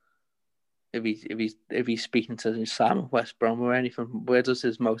game? If he's speaking to Sam at West Brom or anything, where does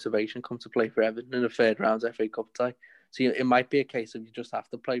his motivation come to play for Everton in the third round FA Cup tie? So it might be a case of you just have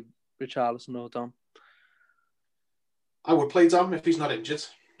to play Richarlison or Dom? I would play Dom if he's not injured.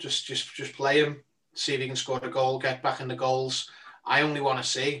 Just play him, see if he can score a goal, get back in the goals. I only want to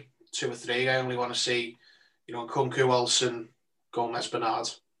see 2 or 3. I only want to see, Nkunku, Olsen, Gomez, Bernard.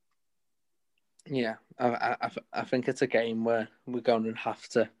 Yeah, I think it's a game where we're going to have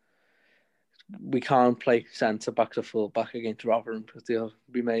to. We can't play centre back to full back against Rotherham because they'll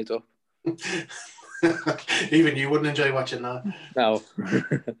be made up. Even you wouldn't enjoy watching that. No.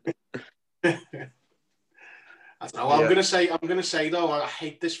 I don't know. I'm going to say though, I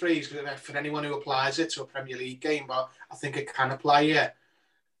hate this phrase for anyone who applies it to a Premier League game, but I think it can apply here.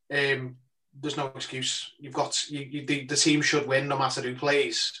 There's no excuse. You've got the team should win no matter who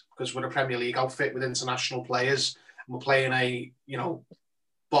plays because we're a Premier League outfit with international players and we're playing a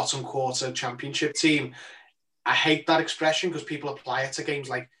bottom quarter championship team. I hate that expression because people apply it to games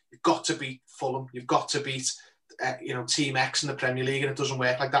like you've got to beat Fulham, you've got to beat Team X in the Premier League, and it doesn't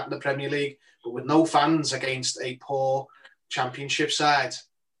work like that in the Premier League. But with no fans against a poor championship side,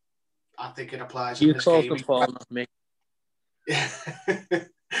 I think it applies in this game. Not me.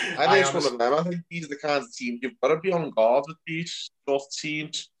 I think it's one of them. I think these are the kinds of teams you've got to be on guard with these sort of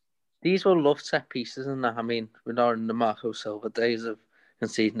teams. These will love set pieces and that. I mean, we're not in the Marco Silva days of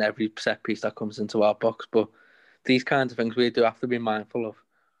conceding every set piece that comes into our box, but these kinds of things we do have to be mindful of.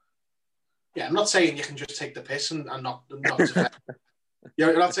 Yeah, I'm not saying you can just take the piss and not defend.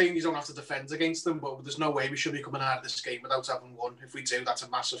 You're not saying you don't have to defend against them, but there's no way we should be coming out of this game without having won. If we do, that's a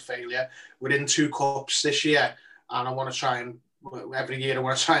massive failure. We're in 2 cups this year, and I want to try and every year I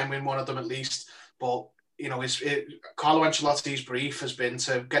want to try and win one of them at least. But Carlo Ancelotti's brief has been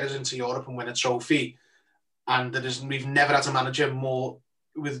to get us into Europe and win a trophy, and we've never had a manager more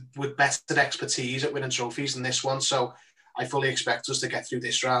with better expertise at winning trophies than this one. So I fully expect us to get through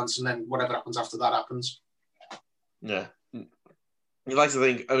this round, and then whatever happens after that happens. Yeah. You'd like to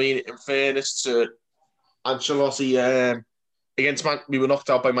think, I mean, in fairness to Ancelotti, against we were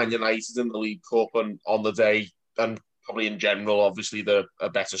knocked out by Man United in the League Cup and on the day, and probably in general, obviously, they're a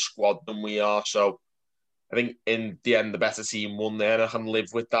better squad than we are. So I think in the end, the better team won there. I can live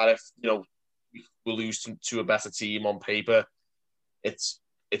with that if, we lose to a better team on paper. It's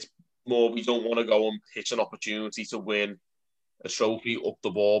more we don't want to go and pitch an opportunity to win a trophy up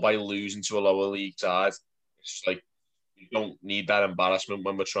the ball by losing to a lower league side. It's just like, we don't need that embarrassment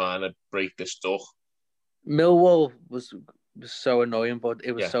when we're trying to break this duck. Millwall was so annoying, but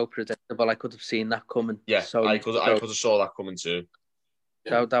it was so predictable. I could have seen that coming. Yeah, I could have saw that coming too.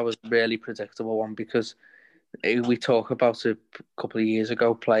 That was a really predictable one because we talked about it a couple of years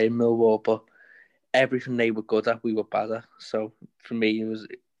ago playing Millwall, but everything they were good at, we were bad at. So for me,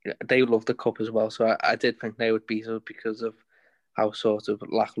 they loved the cup as well. So I did think they would beat us because of how sort of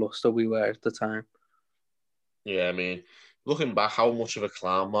lacklustre we were at the time. Yeah, I mean, looking back, how much of a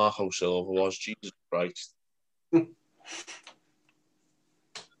clown Marco Silva was, Jesus Christ. I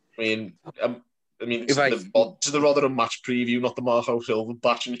mean, it's the Rotherham match preview, not the Marco Silva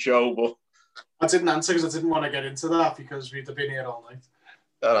batching show, but... I didn't answer because I didn't want to get into that because we'd have been here all night.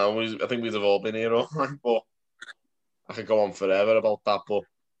 I don't know, I think we'd have all been here all night, but I could go on forever about that, but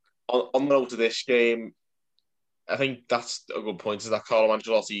on the note of this game, I think that's a good point, is that Carlo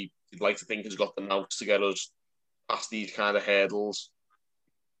Ancelotti, you'd like to think, has got the nous to get us past these kind of hurdles.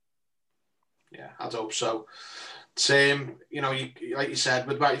 Yeah, I'd hope so. Same, like you said,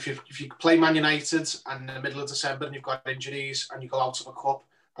 if you play Man United and in the middle of December and you've got injuries and you go out of a cup,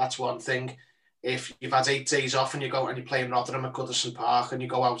 that's one thing. If you've had 8 days off and you go and you play in Rotherham at Goodison Park and you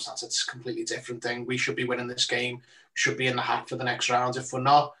go out, that's a completely different thing. We should be winning this game. We should be in the hat for the next round. If we're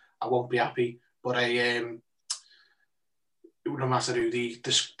not, I won't be happy. But no matter who the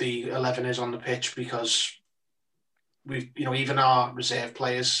 11 is on the pitch, because we've even our reserve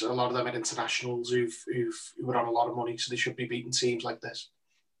players, a lot of them are internationals who are on a lot of money, so they should be beating teams like this.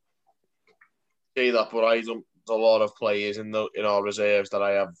 Say that, but there's a lot of players in our reserves that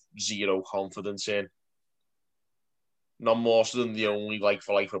I have zero confidence in. Not more so than the only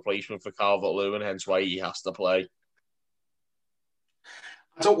like-for-like replacement for Calvert-Lewin, hence why he has to play.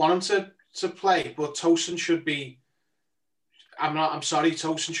 I don't want him to play, but Tosin should be. I'm sorry,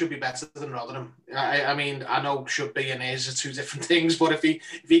 Tosin should be better than Rotherham. I mean, I know should be and is are 2 different things, but if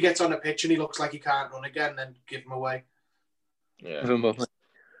he gets on the pitch and he looks like he can't run again, then give him away. Yeah.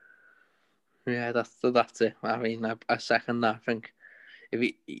 Yeah, that's it. I mean, I second that. I think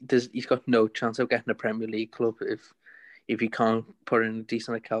he's got no chance of getting a Premier League club if he can't put in a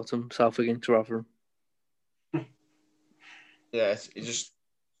decent account himself against Rotherham. Yeah,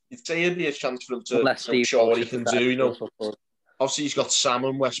 you'd say it'd be a chance for him to show what he can do. Obviously, he's got Sam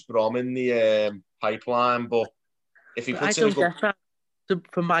and West Brom in the pipeline, but if he puts in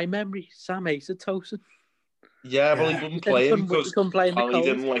From my memory, Sam hated Tosin. Yeah, well, he wouldn't play him because he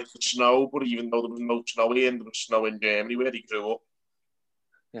didn't like the snow, but even though there was no snow here, there was snow in Germany where he grew up.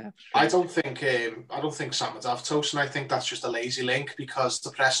 Yeah, I don't think Sam would have Tosin. I think that's just a lazy link because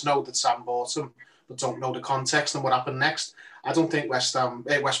the press know that Sam bought him, but don't know the context and what happened next. I don't think West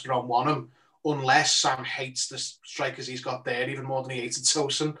Brom want him unless Sam hates the strikers he's got there even more than he hated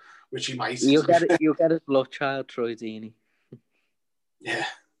Tosin, which he might. You'll get his love child, Troy Deeney. Yeah.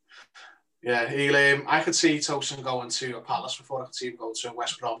 Yeah, I could see Tosin going to a Palace before I could see him going to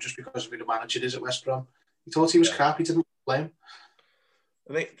West Brom just because of who the manager is at West Brom. He thought he was crap. He didn't play him.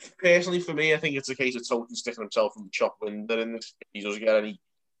 I think, personally, for me, I think it's a case of Tosin sticking himself in the shop window in this. He doesn't get any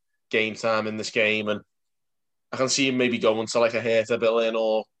game time in this game, and I can see him maybe going to like a Hertha Berlin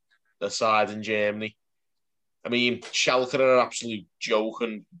or a side in Germany. I mean, Schalke are an absolute joke,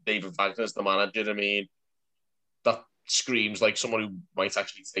 and David Wagner's the manager. I mean, that screams like someone who might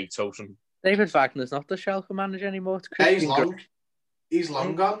actually take Tosin. David Wagner's not the Schalke manager anymore. He's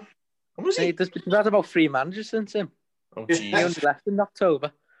long gone. What was he? There's had about 3 managers since him. Oh, Jesus. He only left in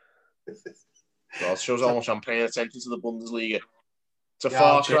October. Well, it shows how much I'm paying attention to the Bundesliga. It's a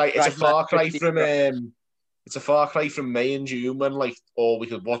far cry. It's a far cry from. It's a far cry from May and June when all we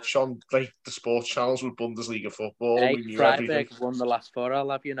could watch on the sports channels with Bundesliga football. Hey, Freiburg won the last 4.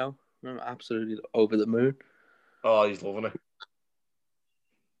 I'll have you know. I'm absolutely over the moon. Oh, he's loving it.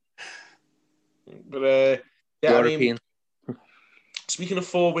 But European. Speaking of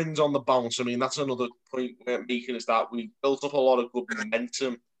 4 wins on the bounce, I mean, that's another point we're making is that we built up a lot of good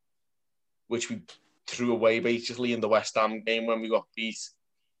momentum, which we threw away basically in the West Ham game when we got beat.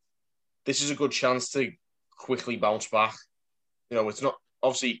 This is a good chance to quickly bounce back. You know, it's not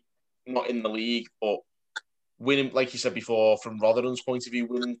obviously not in the league, but winning, like you said before, from Rotherham's point of view,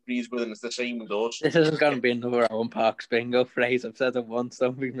 winning breeds winning. It's the same with us. This isn't going to be another Owen Parks bingo phrase. I've said it once,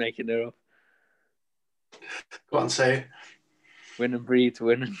 don't be making it up. Go on, say it. Winning breeds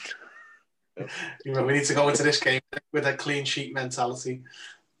winning. We need to go into this game with a clean sheet mentality.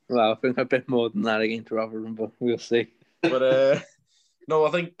 Well, I think a bit more than that against Rotherham, but we'll see. But no,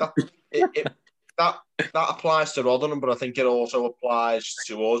 I think that that applies to Rotherham, but I think it also applies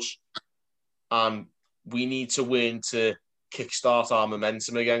to us. And we need to win to kickstart our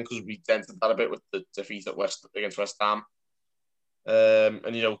momentum again because we dented that a bit with the defeat against West Ham.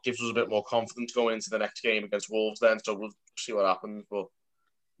 And, you know, gives us a bit more confidence going into the next game against Wolves then. So we'll see what happens. But,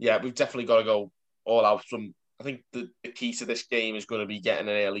 yeah, we've definitely got to go all out. I think the key to this game is going to be getting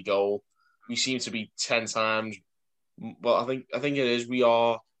an early goal. We seem to be 10 times. Well, I think it is. We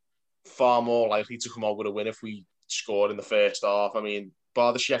are far more likely to come out with a win if we scored in the first half. I mean,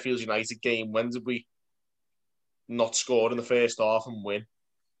 bar the Sheffield United game, when did we not score in the first half and win?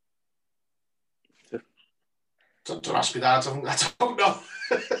 Don't ask me that. I don't know.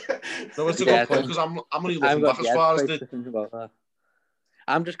 No, it's a good point because I'm only looking back as far as the.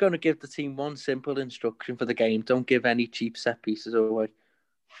 I'm just going to give the team one simple instruction for the game: don't give any cheap set pieces away.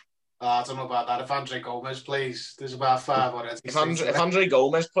 I don't know about that. If Andre Gomez plays, there's about 5 already. If Andre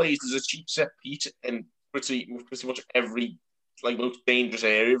Gomez plays, there's a cheap set piece in pretty much every most dangerous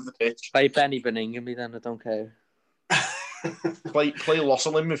area of the pitch. Play Benny Beningame, then I don't care. play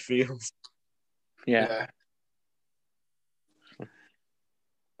Lossell in midfield. Yeah.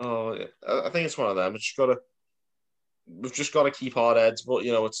 Oh, I think it's one of them. We've just got to keep our heads. But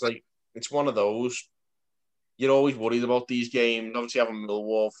you know, it's one of those. You're always worried about these games. Obviously, having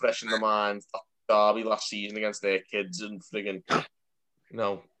Millwall fresh in the mind, that derby last season against their kids, and friggin', you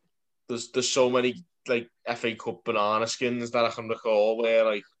know, there's so many FA Cup banana skins that I can recall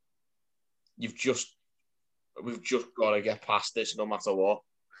where we've just got to get past this no matter what.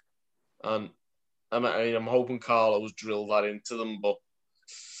 And I'm hoping Carlo's drilled that into them, but.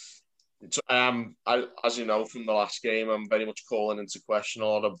 As you know from the last game, I'm very much calling into question a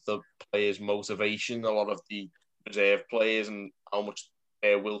lot of the players' motivation, a lot of the reserve players, and how much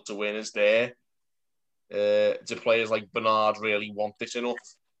their will to win is there. Do players like Bernard really want this enough?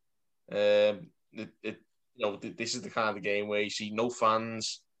 This is the kind of game where you see no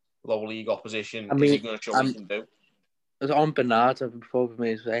fans, lower league opposition. Is he going to show what he can do? On Bernard, before we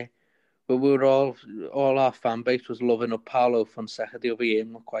may say. But we were all our fan base was loving up Paulo Fonseca the other year.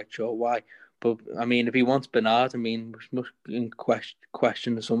 I'm not quite sure why. But, I mean, if he wants Bernard, I mean, we must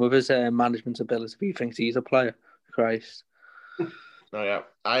question some of his management ability if he thinks he's a player. Christ. No, yeah.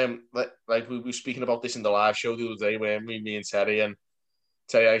 I am, we were speaking about this in the live show the other day, weren't we, me and Terry? And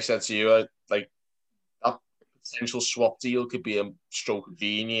Terry, I said to you, that potential swap deal could be a stroke of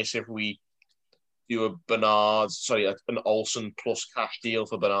genius if we do an Olsen plus cash deal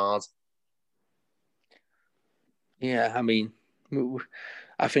for Bernard. Yeah, I mean,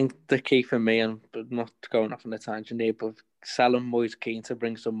 I think the key for me, and not going off on a tangent here, but selling Moise Kean to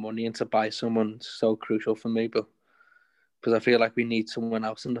bring some money and to buy someone so crucial for me, but because I feel like we need someone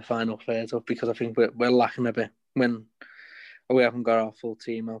else in the final third up, because I think we're lacking a bit when we haven't got our full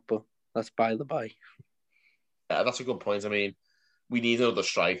team out, but that's by the by. Yeah, that's a good point. I mean, we need another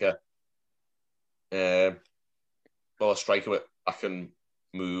striker. Well, a striker that can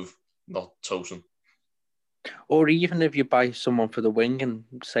move, not Tosun. Or even if you buy someone for the wing and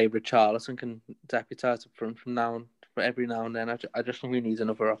say Richarlison can deputise up front from now on, for every now and then, I just think we need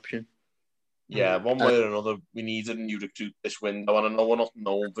another option. Yeah, one way or another, we need a new recruit this window. And I know we're not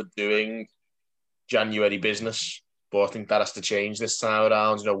known for doing January business, but I think that has to change this time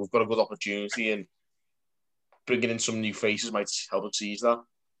around. You know, we've got a good opportunity, and bringing in some new faces might help us seize that.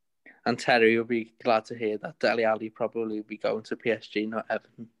 And Terry will be glad to hear that Dele Alli probably will be going to PSG, not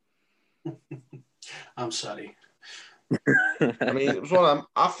Everton. I'm sorry. I mean, it was one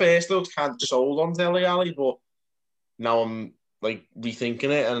at first I was kind of sold on Dele Alli, but now I'm like rethinking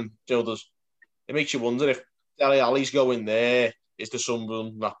it, and you know, it makes you wonder if Dele Alli's going there, is there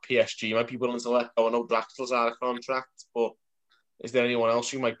someone that PSG might be willing to let go? I know Draxler's out of contract, but is there anyone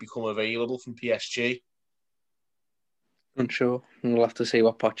else who might become available from PSG? Unsure. We'll have to see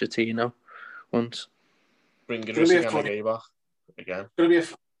what Pochettino wants. Bringing us back again. It's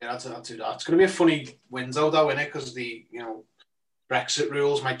going to be a funny window, though, isn't it? Because the Brexit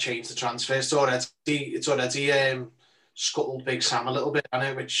rules might change the transfers. It's already scuttled Big Sam a little bit,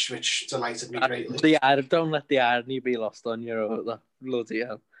 hasn't it? Which delighted me greatly. Don't let the irony be lost on you. Bloody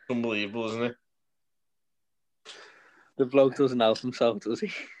hell. Unbelievable, isn't it? The bloke doesn't help himself, does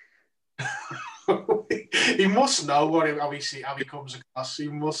he? He must know how he comes across. He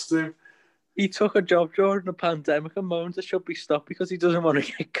must do. He took a job during the pandemic and moans it should be stopped because he doesn't want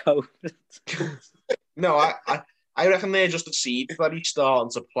to get COVID. No, I reckon they're just a seed that he's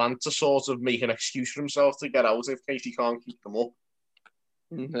starting to plant to sort of make an excuse for himself to get out in case he can't keep them up.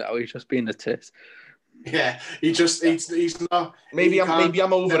 No, he's just being a tit. Yeah, he's not. Maybe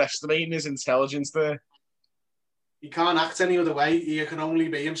I'm overestimating his intelligence there. He can't act any other way. He can only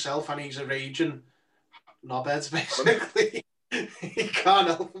be himself, and he's a raging knobhead, basically. He can't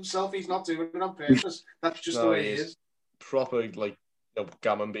help himself. He's not doing it on purpose. That's just the way he is. Proper,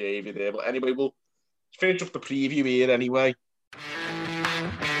 gammon behaviour there. But anyway, we'll finish up the preview here anyway.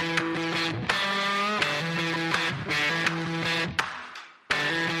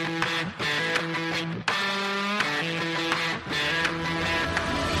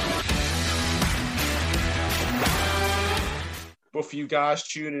 But for you guys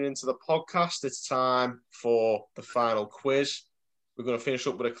tuning into the podcast, it's time for the final quiz. We're going to finish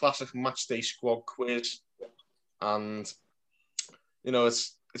up with a classic matchday squad quiz. And,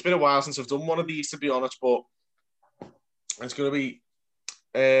 it's been a while since I've done one of these, to be honest, but it's going to be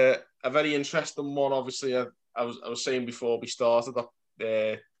a very interesting one. Obviously, I was saying before we started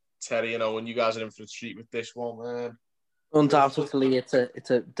that Terry and Owen, you guys are in for a treat with this one. Undoubtedly, it's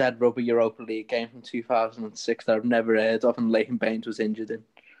a dead rubber Europa League game from 2006 that I've never heard of, and Leighton Baines was injured in.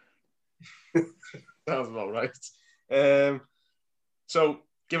 Sounds about right. So,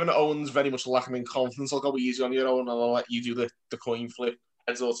 given that Owen's very much lacking in confidence, I'll go easy on you, Owen, and I'll let you do the coin flip.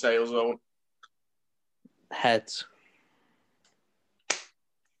 Heads or tails, Owen? Heads.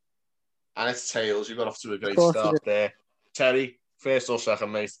 And it's tails. You got off to a great start there. Terry, first or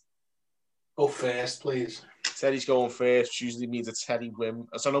second, mate? Go first, please. Terry's going first, which usually means a Terry win.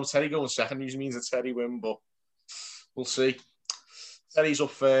 So I know Terry going second usually means a Terry win, but we'll see. Terry's up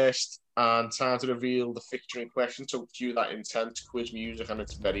first, and time to reveal the fixture in question. So cue that intense quiz music, and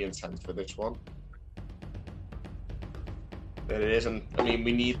it's very intense for this one. There it is, and I mean,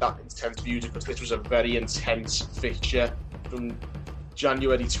 we need that intense music because this was a very intense fixture from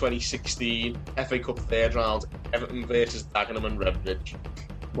January 2016, FA Cup third round, Everton versus Dagenham and Redbridge.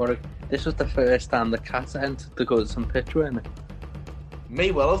 This was the first time the Cats entered the Goodison pitch, weren't it?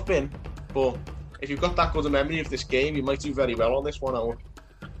 May well have been, but if you've got that good a memory of this game, you might do very well on this one, Owen.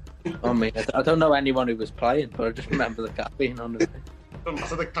 Oh, me, I don't know anyone who was playing, but I just remember the Cat being on it. Doesn't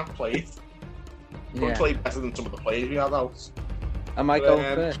matter, the Cat played. Yeah. Played better than some of the players we had out. Am I going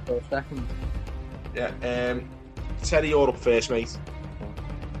first or second? Yeah, Terry, you're up first, mate.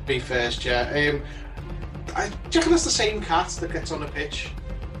 Be first, yeah. Do you reckon that's the same cat that gets on the pitch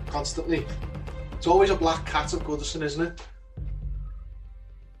constantly? It's always a black cat at Goodison, isn't it?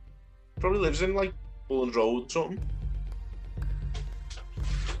 Probably lives in Bullen Road or something.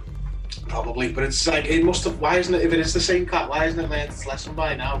 Probably, but it's it must have. Why isn't it? If it is the same cat, why isn't it learned its lesson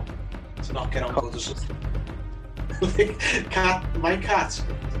by now to not get on Goodison? cat My cat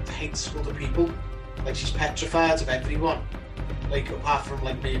hates other people. She's petrified of everyone. like apart from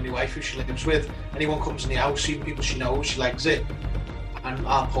like me and my wife who she lives with, anyone comes in the house, even people she knows, she likes it. And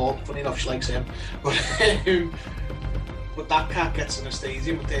our Paul, funny enough, she likes him. But that cat gets in a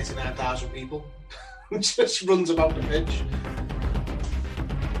stadium with 39,000 people and just runs about the pitch.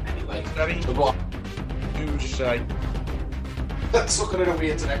 Anyway, so what? Who would you say? That's looking at a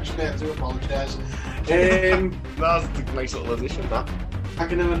weird direction there, I do apologise. That's a nice little addition, that.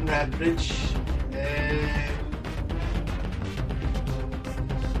 Pakenham and Redbridge.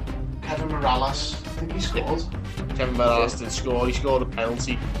 Kevin Morales, I think he scored. Kevin Morales did score. He scored a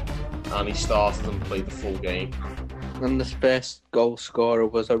penalty and he started and played the full game. And the first goal scorer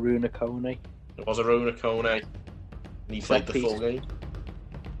was Aruna Kone. It was Aruna Kone and he played the full game.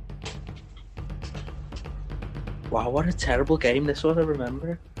 Wow, what a terrible game this was, I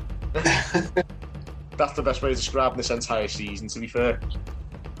remember. That's the best way of describing this entire season, to be fair.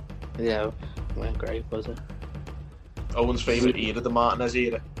 Yeah, it went great, was it? Owen's favourite era, the Martinez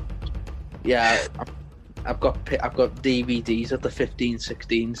era. Yeah, I've got DVDs of the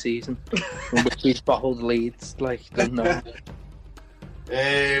 15-16 season in which we bottled Leeds, like, don't know.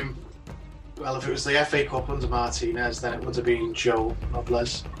 Well, if it was the FA Cup under Martinez, then it would have been Joe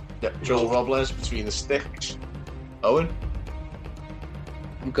Robles. Yep, Joe Robles between the sticks. Owen?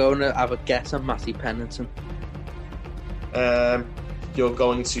 I'm going to have a guess on Matty Pennington. You're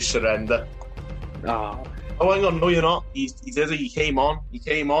going to surrender. Oh, hang on, no you're not. He did it, he came on. He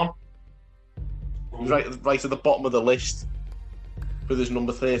was right at the bottom of the list with his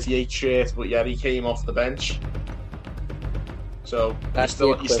number 38 shirt, but yeah, he came off the bench. So he's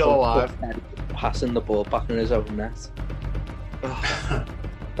still alive. Passing the ball back in his own net.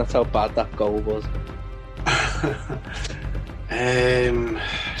 That's how bad that goal was.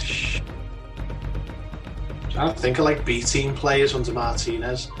 Trying to think of like B team players under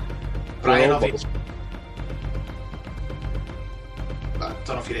Martinez. Brian Oviedo. I don't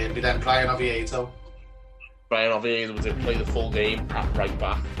know if you heard me then. Brian Oviedo. Brian Oviedo did play the full game at right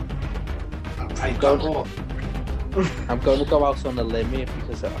back. I'm going to go out on a limb here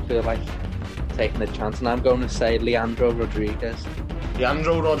because I feel like taking a chance, and I'm going to say Leandro Rodriguez.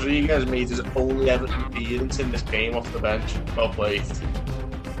 Leandro Rodriguez made his only ever appearance in this game off the bench. Well played.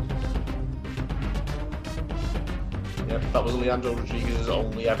 Yeah, that was Leandro Rodriguez's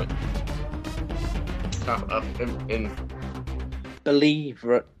only ever. I believe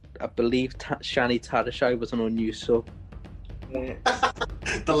Shani Tadashai was an unused sub.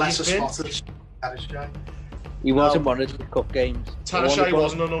 The lesser spotted Tadashai. He wasn't one of the cup games. Tadashai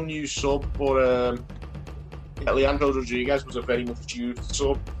wasn't an unused sub, but Leandro Rodriguez was a very much used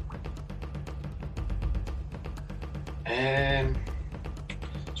sub.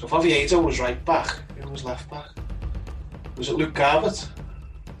 So if Oviedo was right back, who was left back? Was it Luke Garbutt?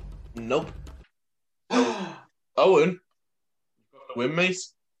 Nope. Owen, you've got to win, mate.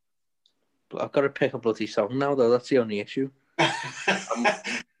 But I've got to pick a bloody song now, though. That's the only issue.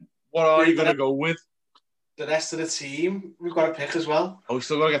 What are you going to go with? The rest of the team, we've got to pick as well. Oh, we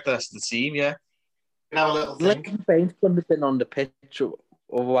still got to get the rest of the team, yeah. We can have a little think. Lincoln Baines couldn't have been on the pitch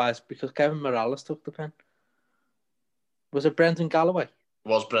otherwise because Kevin Morales took the pen. Was it Brendan Galloway? It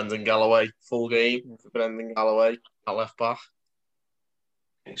was Brendan Galloway. Full game for Brendan Galloway at left back.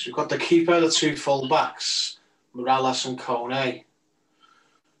 Okay, so we've got the keeper, the two full backs, Morales and Kone.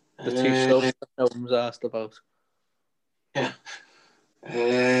 The two subs that no one's asked about. Yeah.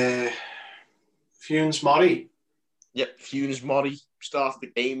 Funes Mori. Yep, Funes Mori started the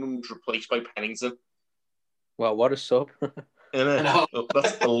game and was replaced by Pennington. Well, what a sub.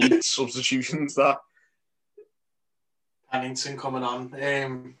 That's elite substitutions, that. Pennington coming on.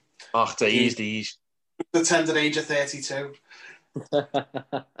 These. The tender age of 32.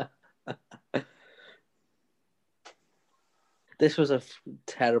 This was a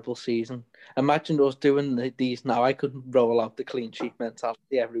terrible season. Imagine us doing these now. I could roll out the clean sheet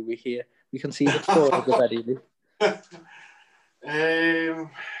mentality every week here. We can see the score of the very least.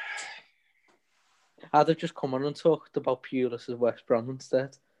 I'd have just come on and talked about Pulis as West Brom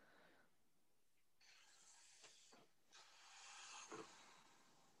instead.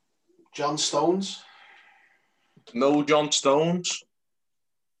 John Stones? No John Stones.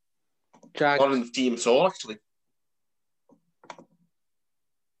 Not in the team at all, actually.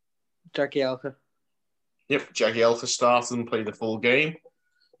 Jagielka. Yep, Jagielka started and played the full game.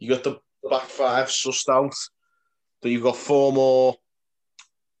 You got the back five sussed out. So you've got four more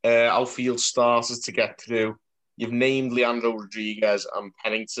outfield starters to get through. You've named Leandro Rodriguez and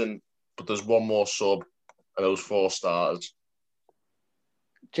Pennington, but there's one more sub and those four starters.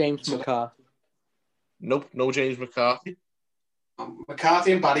 James McCarthy. Nope, no James McCarthy.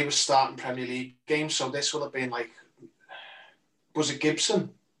 McCarthy and Barry was starting Premier League games, so this will have been like Was it Gibson?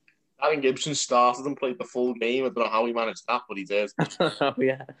 Darren Gibson started and played the full game. I don't know how he managed that, but he did. Oh,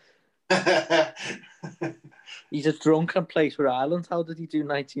 yeah. He's a drunk and plays for Ireland. How did he do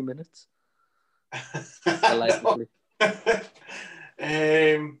 90 minutes? Allegedly.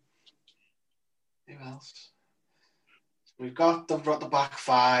 Who else? We've got the back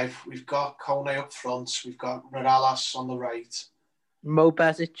five. We've got Kone up front. We've got Moralas on the right. Mo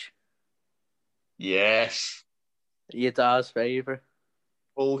Besic, Yes. your dad's favourite.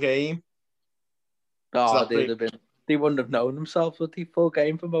 Full game. Oh, they wouldn't have known themselves with the full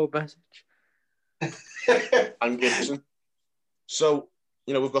game for Mo Besic. And Gibson. So,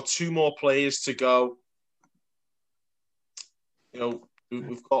 we've got two more players to go.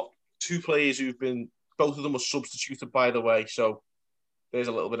 We've got two players both of them were substituted, by the way. So there's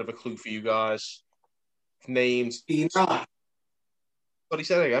a little bit of a clue for you guys. Named Pina. What did he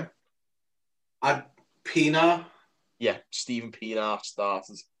say again? Pina. Yeah, Stephen Pienaar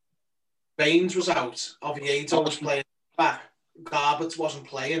started. Baines was out. Oviedo was playing back. Garbutt wasn't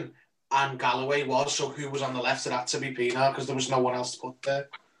playing. And Galloway was. So who was on the left? It had to be Pienaar because there was no one else to put there.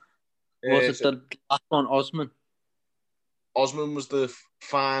 Was it the last one, Osman? Osman was the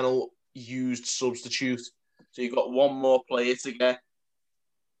final used substitute. So you got one more player to get.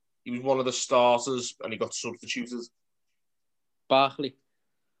 He was one of the starters and he got substituted. Barkley.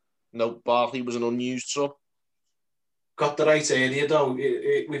 No, Barkley was an unused sub. Got the right area though.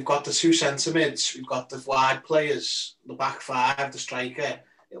 We've got the two centre mids. We've got the wide players, the back five, the striker.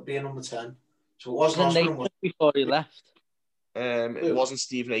 It'll be a number 10. So it wasn't Osman. Before he left. It wasn't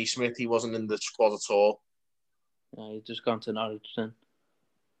Stephen A. Smith. He wasn't in the squad at all. Yeah, he'd just gone to Norwich then.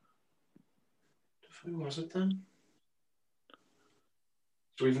 Who was it then?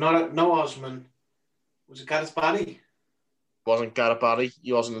 So we've no Osman. Was it Gareth Barry? Wasn't Gareth Barry.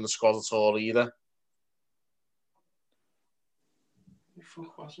 He wasn't in the squad at all either. Who the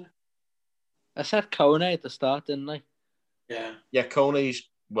fuck was it? I said Kone at the start, didn't I? Yeah. Yeah, Kone's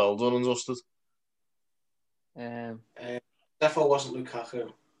well done and dusted. Defo wasn't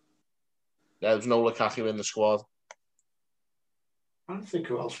Lukaku. Yeah, there was no Lukaku in the squad. I don't think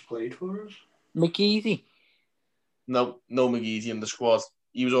who else played for us. McGeady. No McGeady in the squad.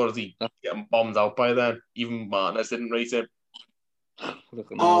 He was already getting bombed out by then. Even Martinez didn't rate him. I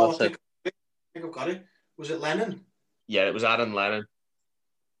think I've got it. Was it Lennon? Yeah, it was Aaron Lennon.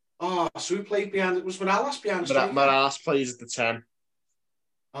 Oh, so who played behind it? Was Moralas behind the Moralas plays at the 10.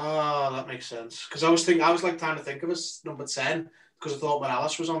 Oh, that makes sense. Because I was trying to think of us number 10 because I thought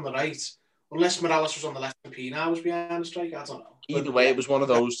Moralas was on the right. Unless Moralas was on the left and Pienaar was behind the striker, I don't know. Either way, it was one of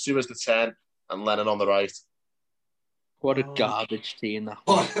those two as the 10 and Lennon on the right. What a garbage team that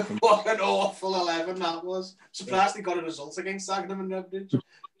was. What an awful 11 that was. Surprised they got a result against Dagenham and Redbridge.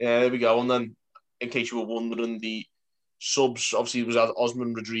 Yeah, there we go. And then, in case you were wondering, the subs, obviously, it was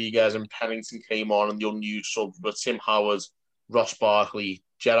Osman Rodriguez and Pennington came on, and the unused subs were Tim Howard, Ross Barkley,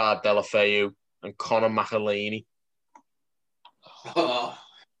 Gerard Deulofeu, and Conor McElhaney. Oh.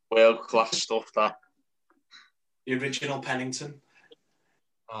 World-class stuff, that. The original Pennington.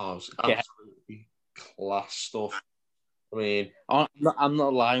 Oh, it was absolutely class stuff. I mean... I'm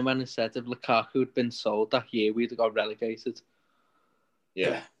not lying when I said if Lukaku had been sold that year, we'd have got relegated.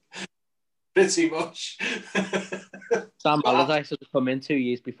 Yeah. Pretty much. Sam Allardyce had come in 2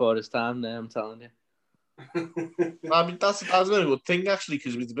 years before his time there, I'm telling you. I mean, that's a very good thing, actually,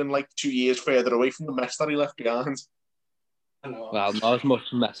 because we've been like 2 years further away from the mess that he left behind. Well, not as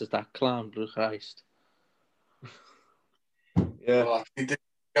much mess as that clown, Christ. Yeah. Oh, the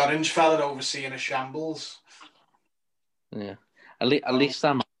orange fella overseeing a shambles. Yeah. At least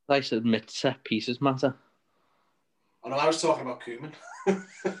Sam Allardyce admits set pieces matter. Oh, no, I was talking about Koeman.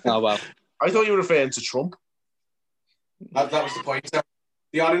 Oh, well. I thought you were referring to Trump. That was the point.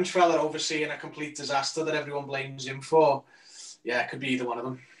 The orange fella overseeing a complete disaster that everyone blames him for. Yeah, it could be either one of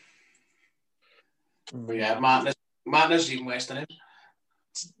them. But yeah, Martinez is even worse than him.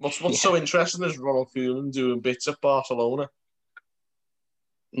 What's so interesting is Ronald Koeman doing bits at Barcelona.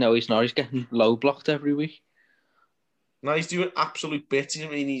 No, he's not. He's getting low blocked every week. No, he's doing absolute bits. I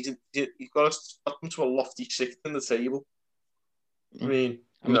mean, he's got him to a lofty sixth in the table. I mean,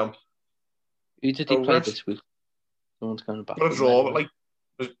 you know. Who did he play this week? Someone's going back. Got a draw, but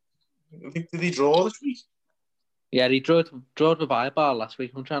did he draw this week? Yeah, he drew with Eibar last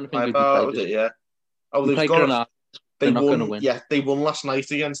week. I'm trying to think Eibar, was it? Yeah. Oh, they've got Granada. They're not going to win. Yeah, they won last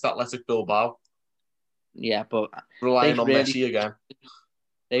night against Athletic Bilbao. Yeah, but relying on Messi again.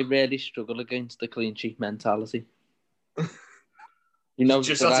 They really struggle against the clean sheet mentality. You know,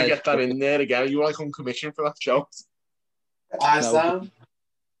 just had to get that in there again. You were like on commission for that show. Eyes down.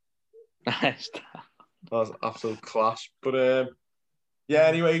 Eyes down. That was absolute class. But Yeah,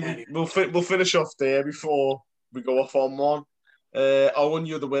 anyway, we'll finish off there before we go off on one. Owen,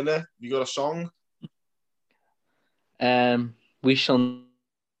 you're the winner. You got a song? We shall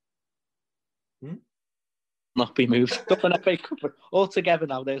not be moved. All together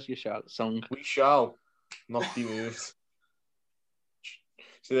now. There's your song. We shall not be moved.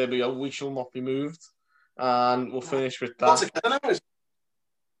 So there we go. We shall not be moved, and we'll finish with that.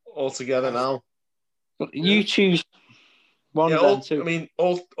 All together now. You choose one. I mean,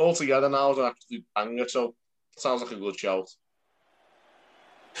 all together now is an absolute banger. So sounds like a good shout.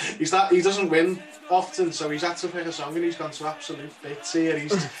 He doesn't win often, so he's had to pick a song and he's gone to absolute bits here.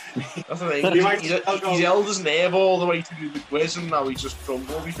 That's the thing. He's held his nerve all the way through the quiz and now he's just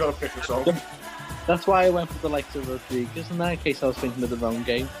crumbled. He's got to pick a song. That's why I went for the likes of Rodriguez in that, in case I was thinking of the wrong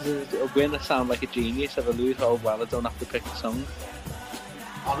game. Because a winner sound like a genius. If I lose, I don't have to pick a song.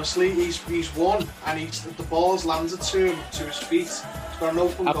 Honestly, he's won and the ball's landed to his feet. He's got an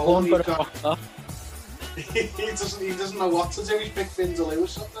open goal. He doesn't know what to do. He's picked Finn de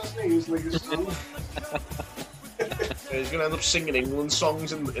Lewis up, doesn't he? He's like a song. He's going to end up singing England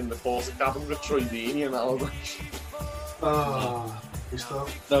songs in the quarter cabin with Troy Deeney and all that. Oh, he's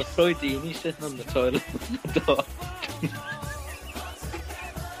tough. No, Troy Deeney sitting on the toilet in the door.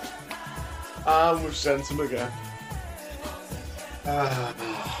 And we've sent him again.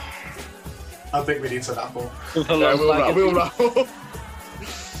 I think we need to wrap up. We'll wrap up.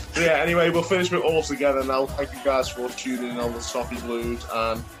 Yeah, anyway, we'll finish with All Together now. Thank you guys for tuning in on the Soppy Blues,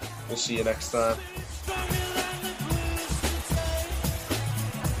 and we'll see you next time.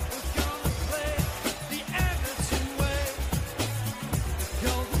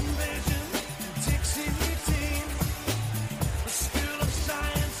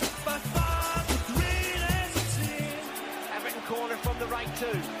 Everton corner from the right too.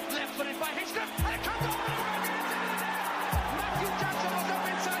 Left footed by Hitchcock, and it comes over.